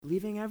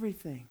leaving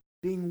everything,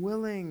 being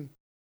willing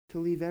to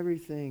leave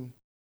everything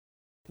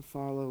to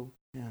follow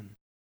him.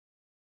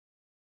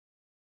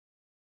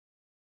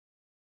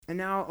 And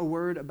now a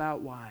word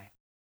about why,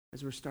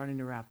 as we're starting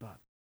to wrap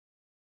up.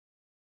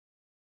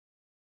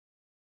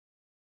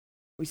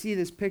 We see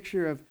this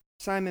picture of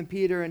Simon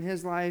Peter and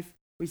his life.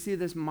 We see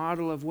this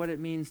model of what it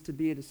means to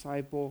be a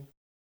disciple.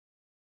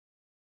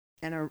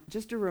 And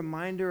just a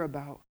reminder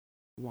about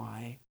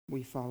why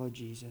we follow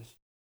Jesus.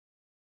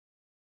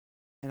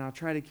 And I'll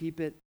try to keep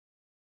it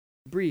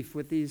brief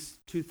with these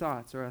two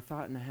thoughts, or a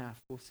thought and a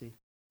half. We'll see.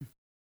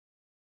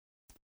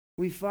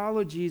 We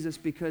follow Jesus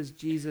because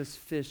Jesus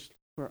fished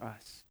for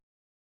us.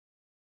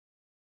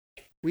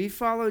 We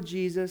follow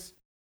Jesus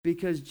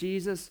because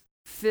Jesus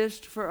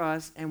fished for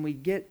us, and we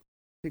get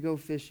to go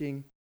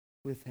fishing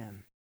with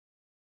him.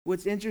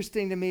 What's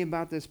interesting to me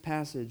about this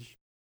passage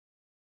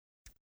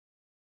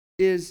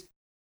is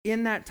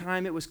in that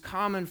time it was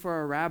common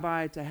for a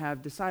rabbi to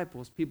have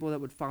disciples, people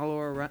that would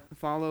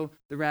follow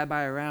the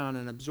rabbi around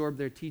and absorb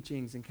their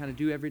teachings and kind of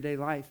do everyday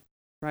life,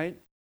 right?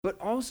 But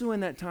also in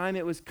that time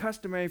it was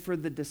customary for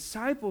the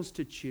disciples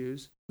to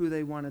choose who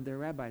they wanted their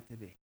rabbi to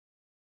be.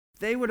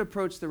 They would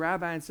approach the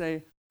rabbi and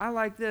say, I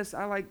like this,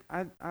 I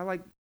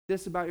like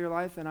this about your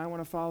life, and I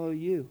want to follow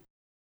you.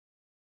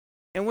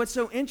 And what's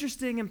so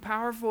interesting and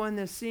powerful in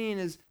this scene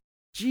is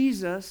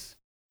Jesus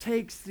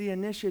takes the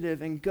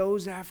initiative and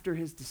goes after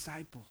his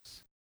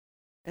disciples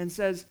and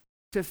says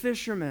to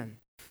fishermen,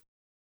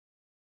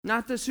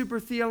 not the super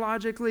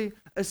theologically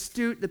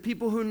astute, the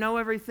people who know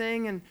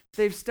everything and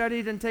they've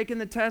studied and taken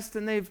the test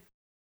and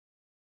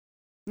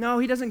no,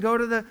 he doesn't go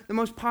to the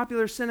most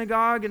popular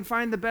synagogue and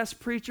find the best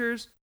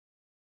preachers.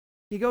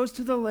 He goes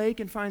to the lake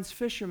and finds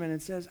fishermen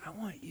and says, I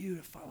want you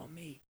to follow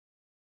me.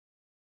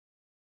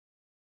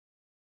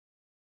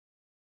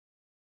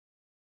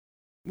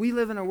 We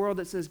live in a world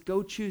that says,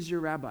 go choose your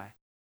rabbi.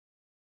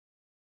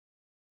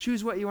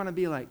 Choose what you want to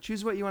be like.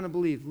 Choose what you want to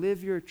believe.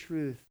 Live your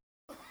truth.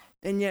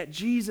 And yet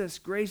Jesus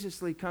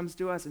graciously comes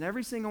to us, and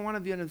every single one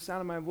of you under the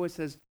sound of my voice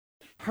has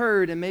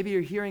heard, and maybe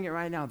you're hearing it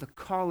right now, the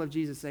call of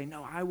Jesus saying,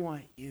 no, I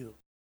want you.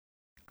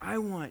 I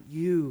want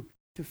you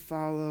to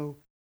follow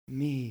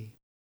me.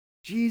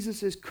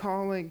 Jesus is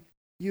calling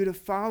you to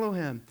follow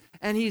him.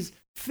 And he's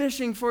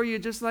fishing for you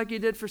just like he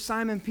did for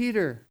Simon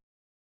Peter.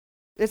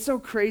 It's so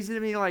crazy to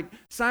me, like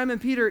Simon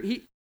Peter,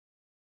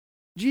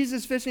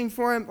 Jesus fishing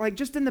for him, like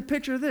just in the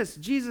picture of this,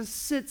 Jesus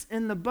sits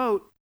in the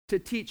boat to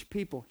teach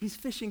people. He's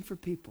fishing for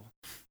people.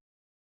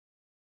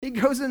 He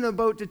goes in the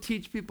boat to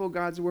teach people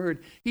God's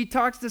word. He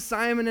talks to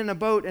Simon in a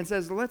boat and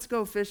says, let's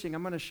go fishing.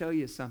 I'm going to show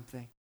you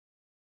something.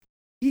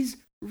 He's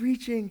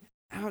reaching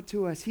out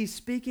to us. He's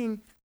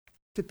speaking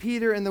to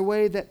Peter in the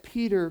way that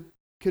Peter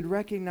could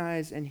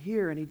recognize and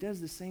hear, and he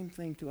does the same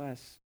thing to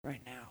us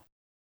right now.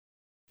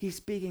 He's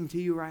speaking to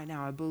you right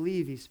now. I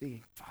believe he's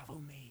speaking. Follow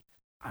me.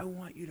 I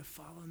want you to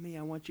follow me.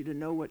 I want you to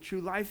know what true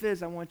life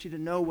is. I want you to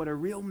know what a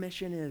real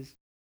mission is.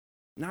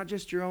 Not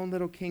just your own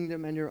little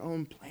kingdom and your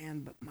own plan,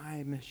 but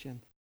my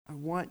mission. I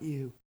want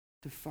you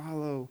to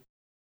follow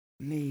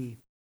me.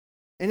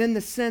 And in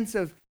the sense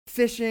of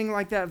fishing,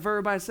 like that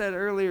verb I said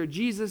earlier,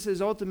 Jesus is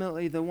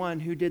ultimately the one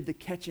who did the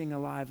catching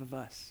alive of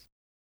us.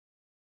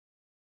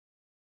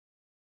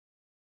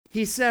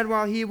 He said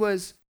while he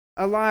was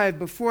alive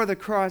before the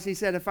cross, he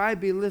said, if I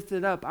be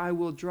lifted up, I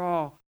will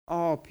draw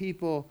all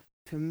people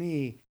to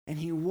me. And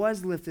he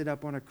was lifted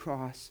up on a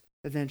cross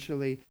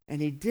eventually, and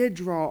he did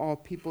draw all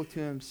people to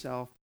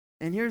himself.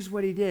 And here's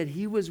what he did.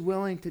 He was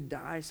willing to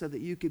die so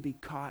that you could be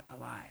caught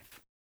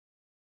alive.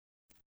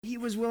 He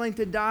was willing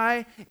to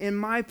die in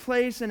my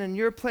place and in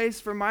your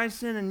place for my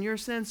sin and your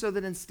sin, so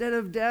that instead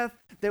of death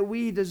that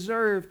we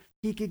deserve,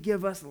 he could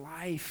give us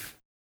life.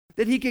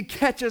 that he could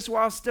catch us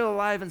while still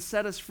alive and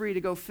set us free to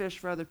go fish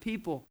for other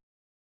people.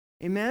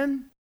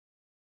 Amen?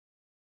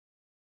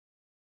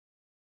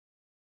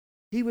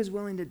 He was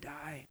willing to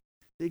die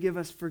to give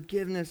us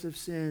forgiveness of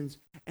sins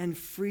and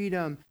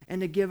freedom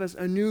and to give us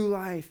a new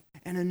life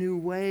and a new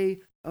way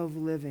of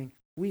living.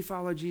 We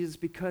follow Jesus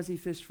because he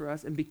fished for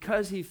us, and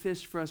because he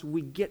fished for us,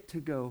 we get to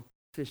go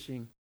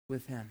fishing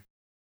with him.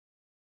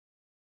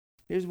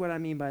 Here's what I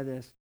mean by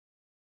this.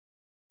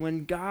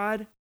 When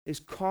God is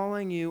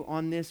calling you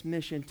on this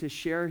mission to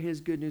share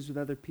his good news with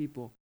other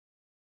people,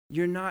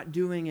 you're not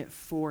doing it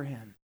for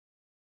him.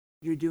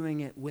 You're doing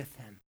it with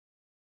him.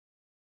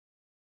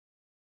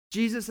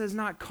 Jesus has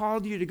not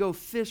called you to go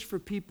fish for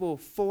people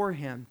for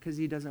him because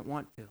he doesn't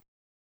want to.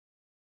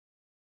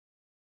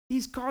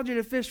 He's called you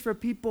to fish for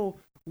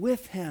people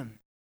with him.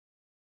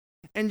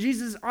 And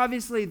Jesus is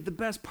obviously the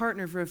best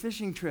partner for a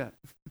fishing trip.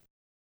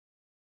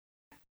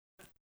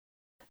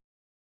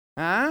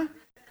 Huh?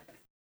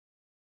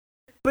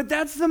 But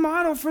that's the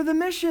model for the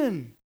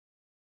mission.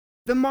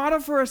 The model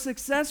for a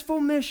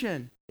successful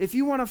mission, if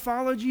you want to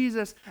follow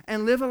Jesus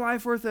and live a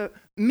life worth of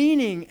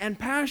meaning and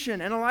passion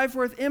and a life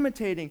worth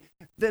imitating,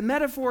 the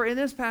metaphor in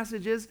this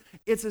passage is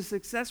it's a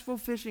successful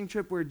fishing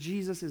trip where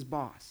Jesus is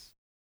boss.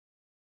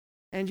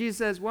 And Jesus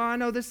says, well, I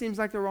know this seems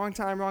like the wrong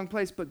time, wrong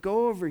place, but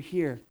go over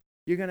here.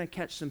 You're going to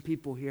catch some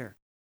people here.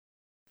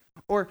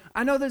 Or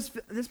I know this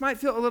might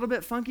feel a little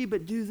bit funky,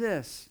 but do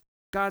this.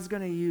 God's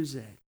going to use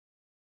it.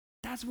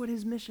 That's what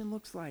his mission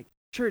looks like.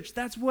 Church,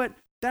 that's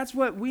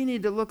what we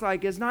need to look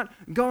like, is not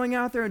going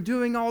out there and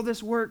doing all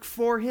this work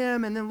for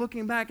him and then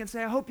looking back and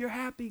say, I hope you're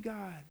happy,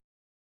 God.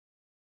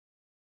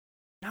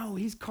 No,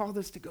 he's called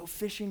us to go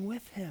fishing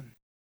with him.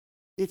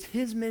 It's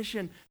his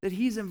mission that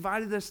he's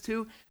invited us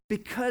to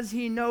because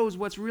he knows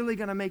what's really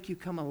going to make you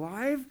come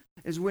alive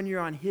is when you're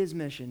on his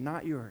mission,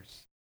 not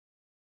yours.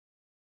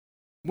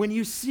 When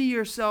you see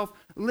yourself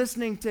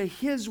listening to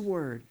his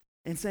word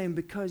and saying,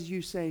 because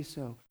you say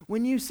so.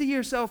 When you see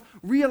yourself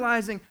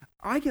realizing,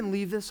 I can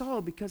leave this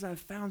all because I've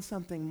found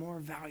something more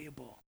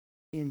valuable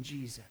in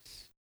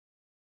Jesus.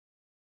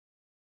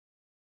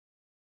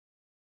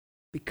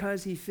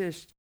 Because he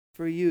fished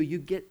for you, you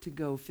get to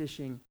go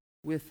fishing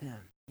with him.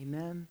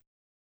 Amen?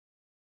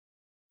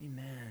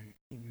 Amen.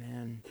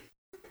 Amen.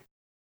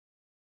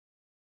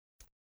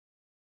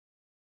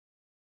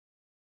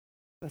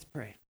 Let's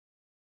pray.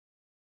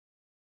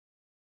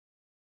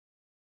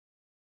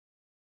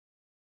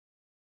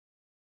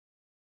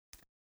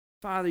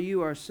 Father,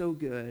 you are so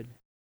good.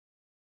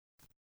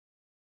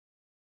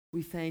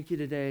 We thank you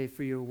today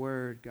for your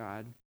word,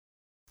 God.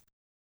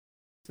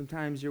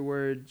 Sometimes your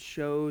word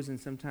shows and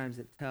sometimes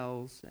it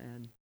tells,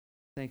 and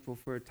thankful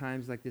for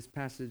times like this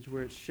passage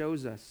where it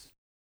shows us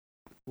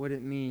what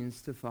it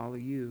means to follow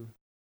you.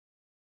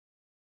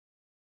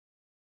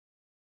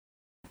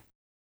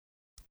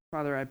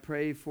 Father, I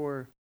pray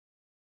for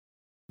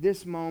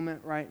this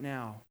moment right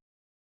now.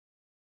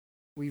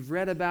 We've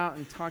read about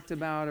and talked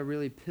about a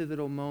really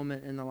pivotal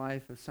moment in the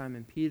life of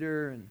Simon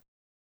Peter and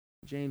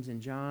James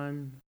and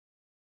John.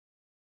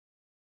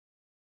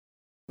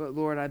 But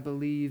Lord, I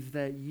believe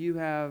that you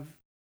have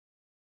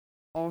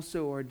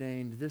also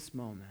ordained this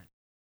moment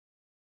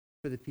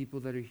for the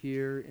people that are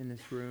here in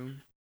this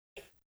room.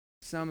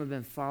 Some have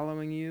been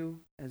following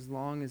you as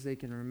long as they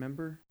can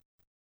remember.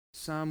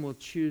 Some will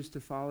choose to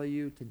follow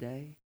you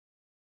today.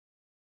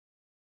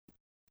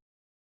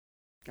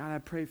 God, I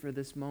pray for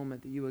this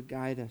moment that you would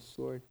guide us,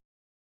 Lord.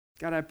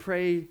 God, I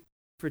pray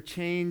for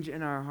change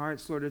in our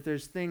hearts, Lord. If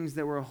there's things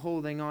that we're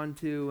holding on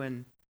to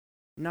and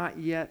not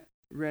yet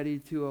ready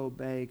to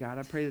obey, God,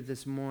 I pray that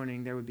this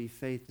morning there would be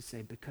faith to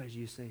say, because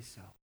you say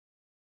so,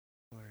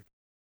 Lord.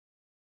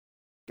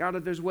 God,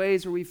 if there's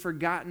ways where we've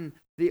forgotten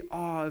the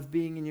awe of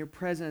being in your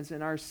presence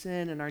and our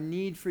sin and our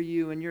need for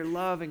you and your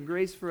love and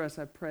grace for us,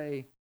 I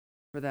pray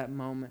for that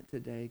moment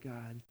today,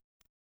 God.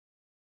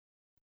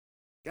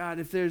 God,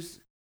 if there's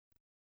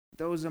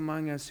those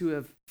among us who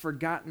have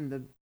forgotten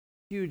the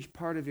huge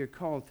part of your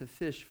call to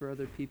fish for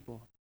other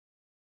people,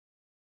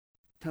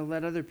 to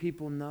let other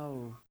people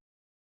know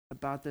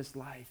about this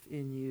life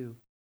in you,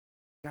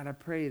 God, I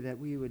pray that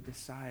we would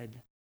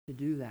decide to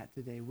do that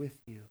today with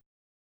you.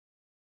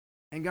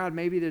 And God,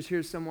 maybe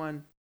there's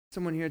someone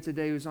here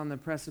today who's on the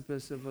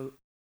precipice of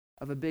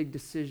a big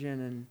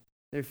decision and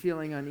they're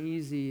feeling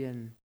uneasy,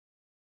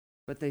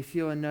 but they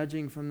feel a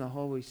nudging from the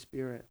Holy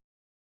Spirit.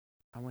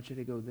 I want you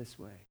to go this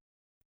way.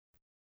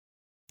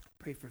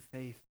 Pray for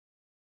faith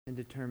and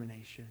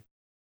determination.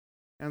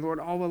 And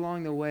Lord, all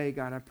along the way,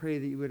 God, I pray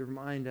that you would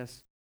remind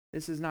us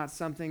this is not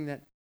something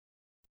that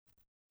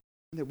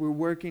we're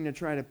working to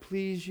try to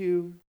please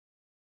you,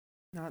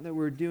 not that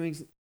we're doing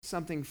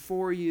something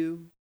for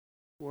you,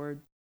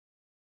 Lord,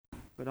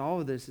 but all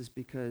of this is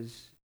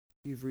because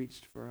you've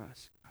reached for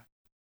us, God.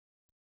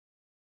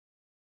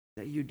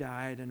 That you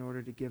died in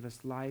order to give us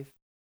life,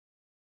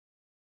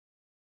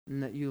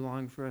 and that you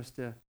long for us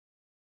to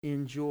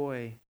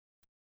enjoy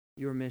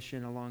your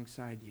mission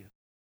alongside you.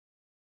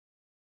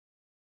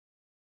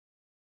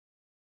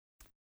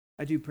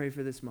 I do pray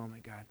for this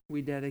moment, God.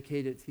 We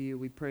dedicate it to you.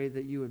 We pray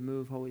that you would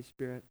move, Holy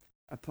Spirit.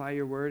 apply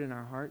your word in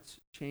our hearts.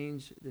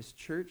 Change this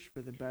church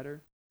for the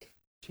better.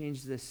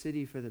 Change this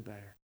city for the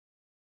better.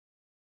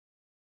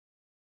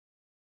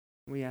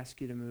 We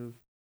ask you to move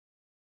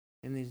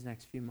in these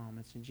next few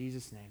moments. In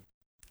Jesus' name.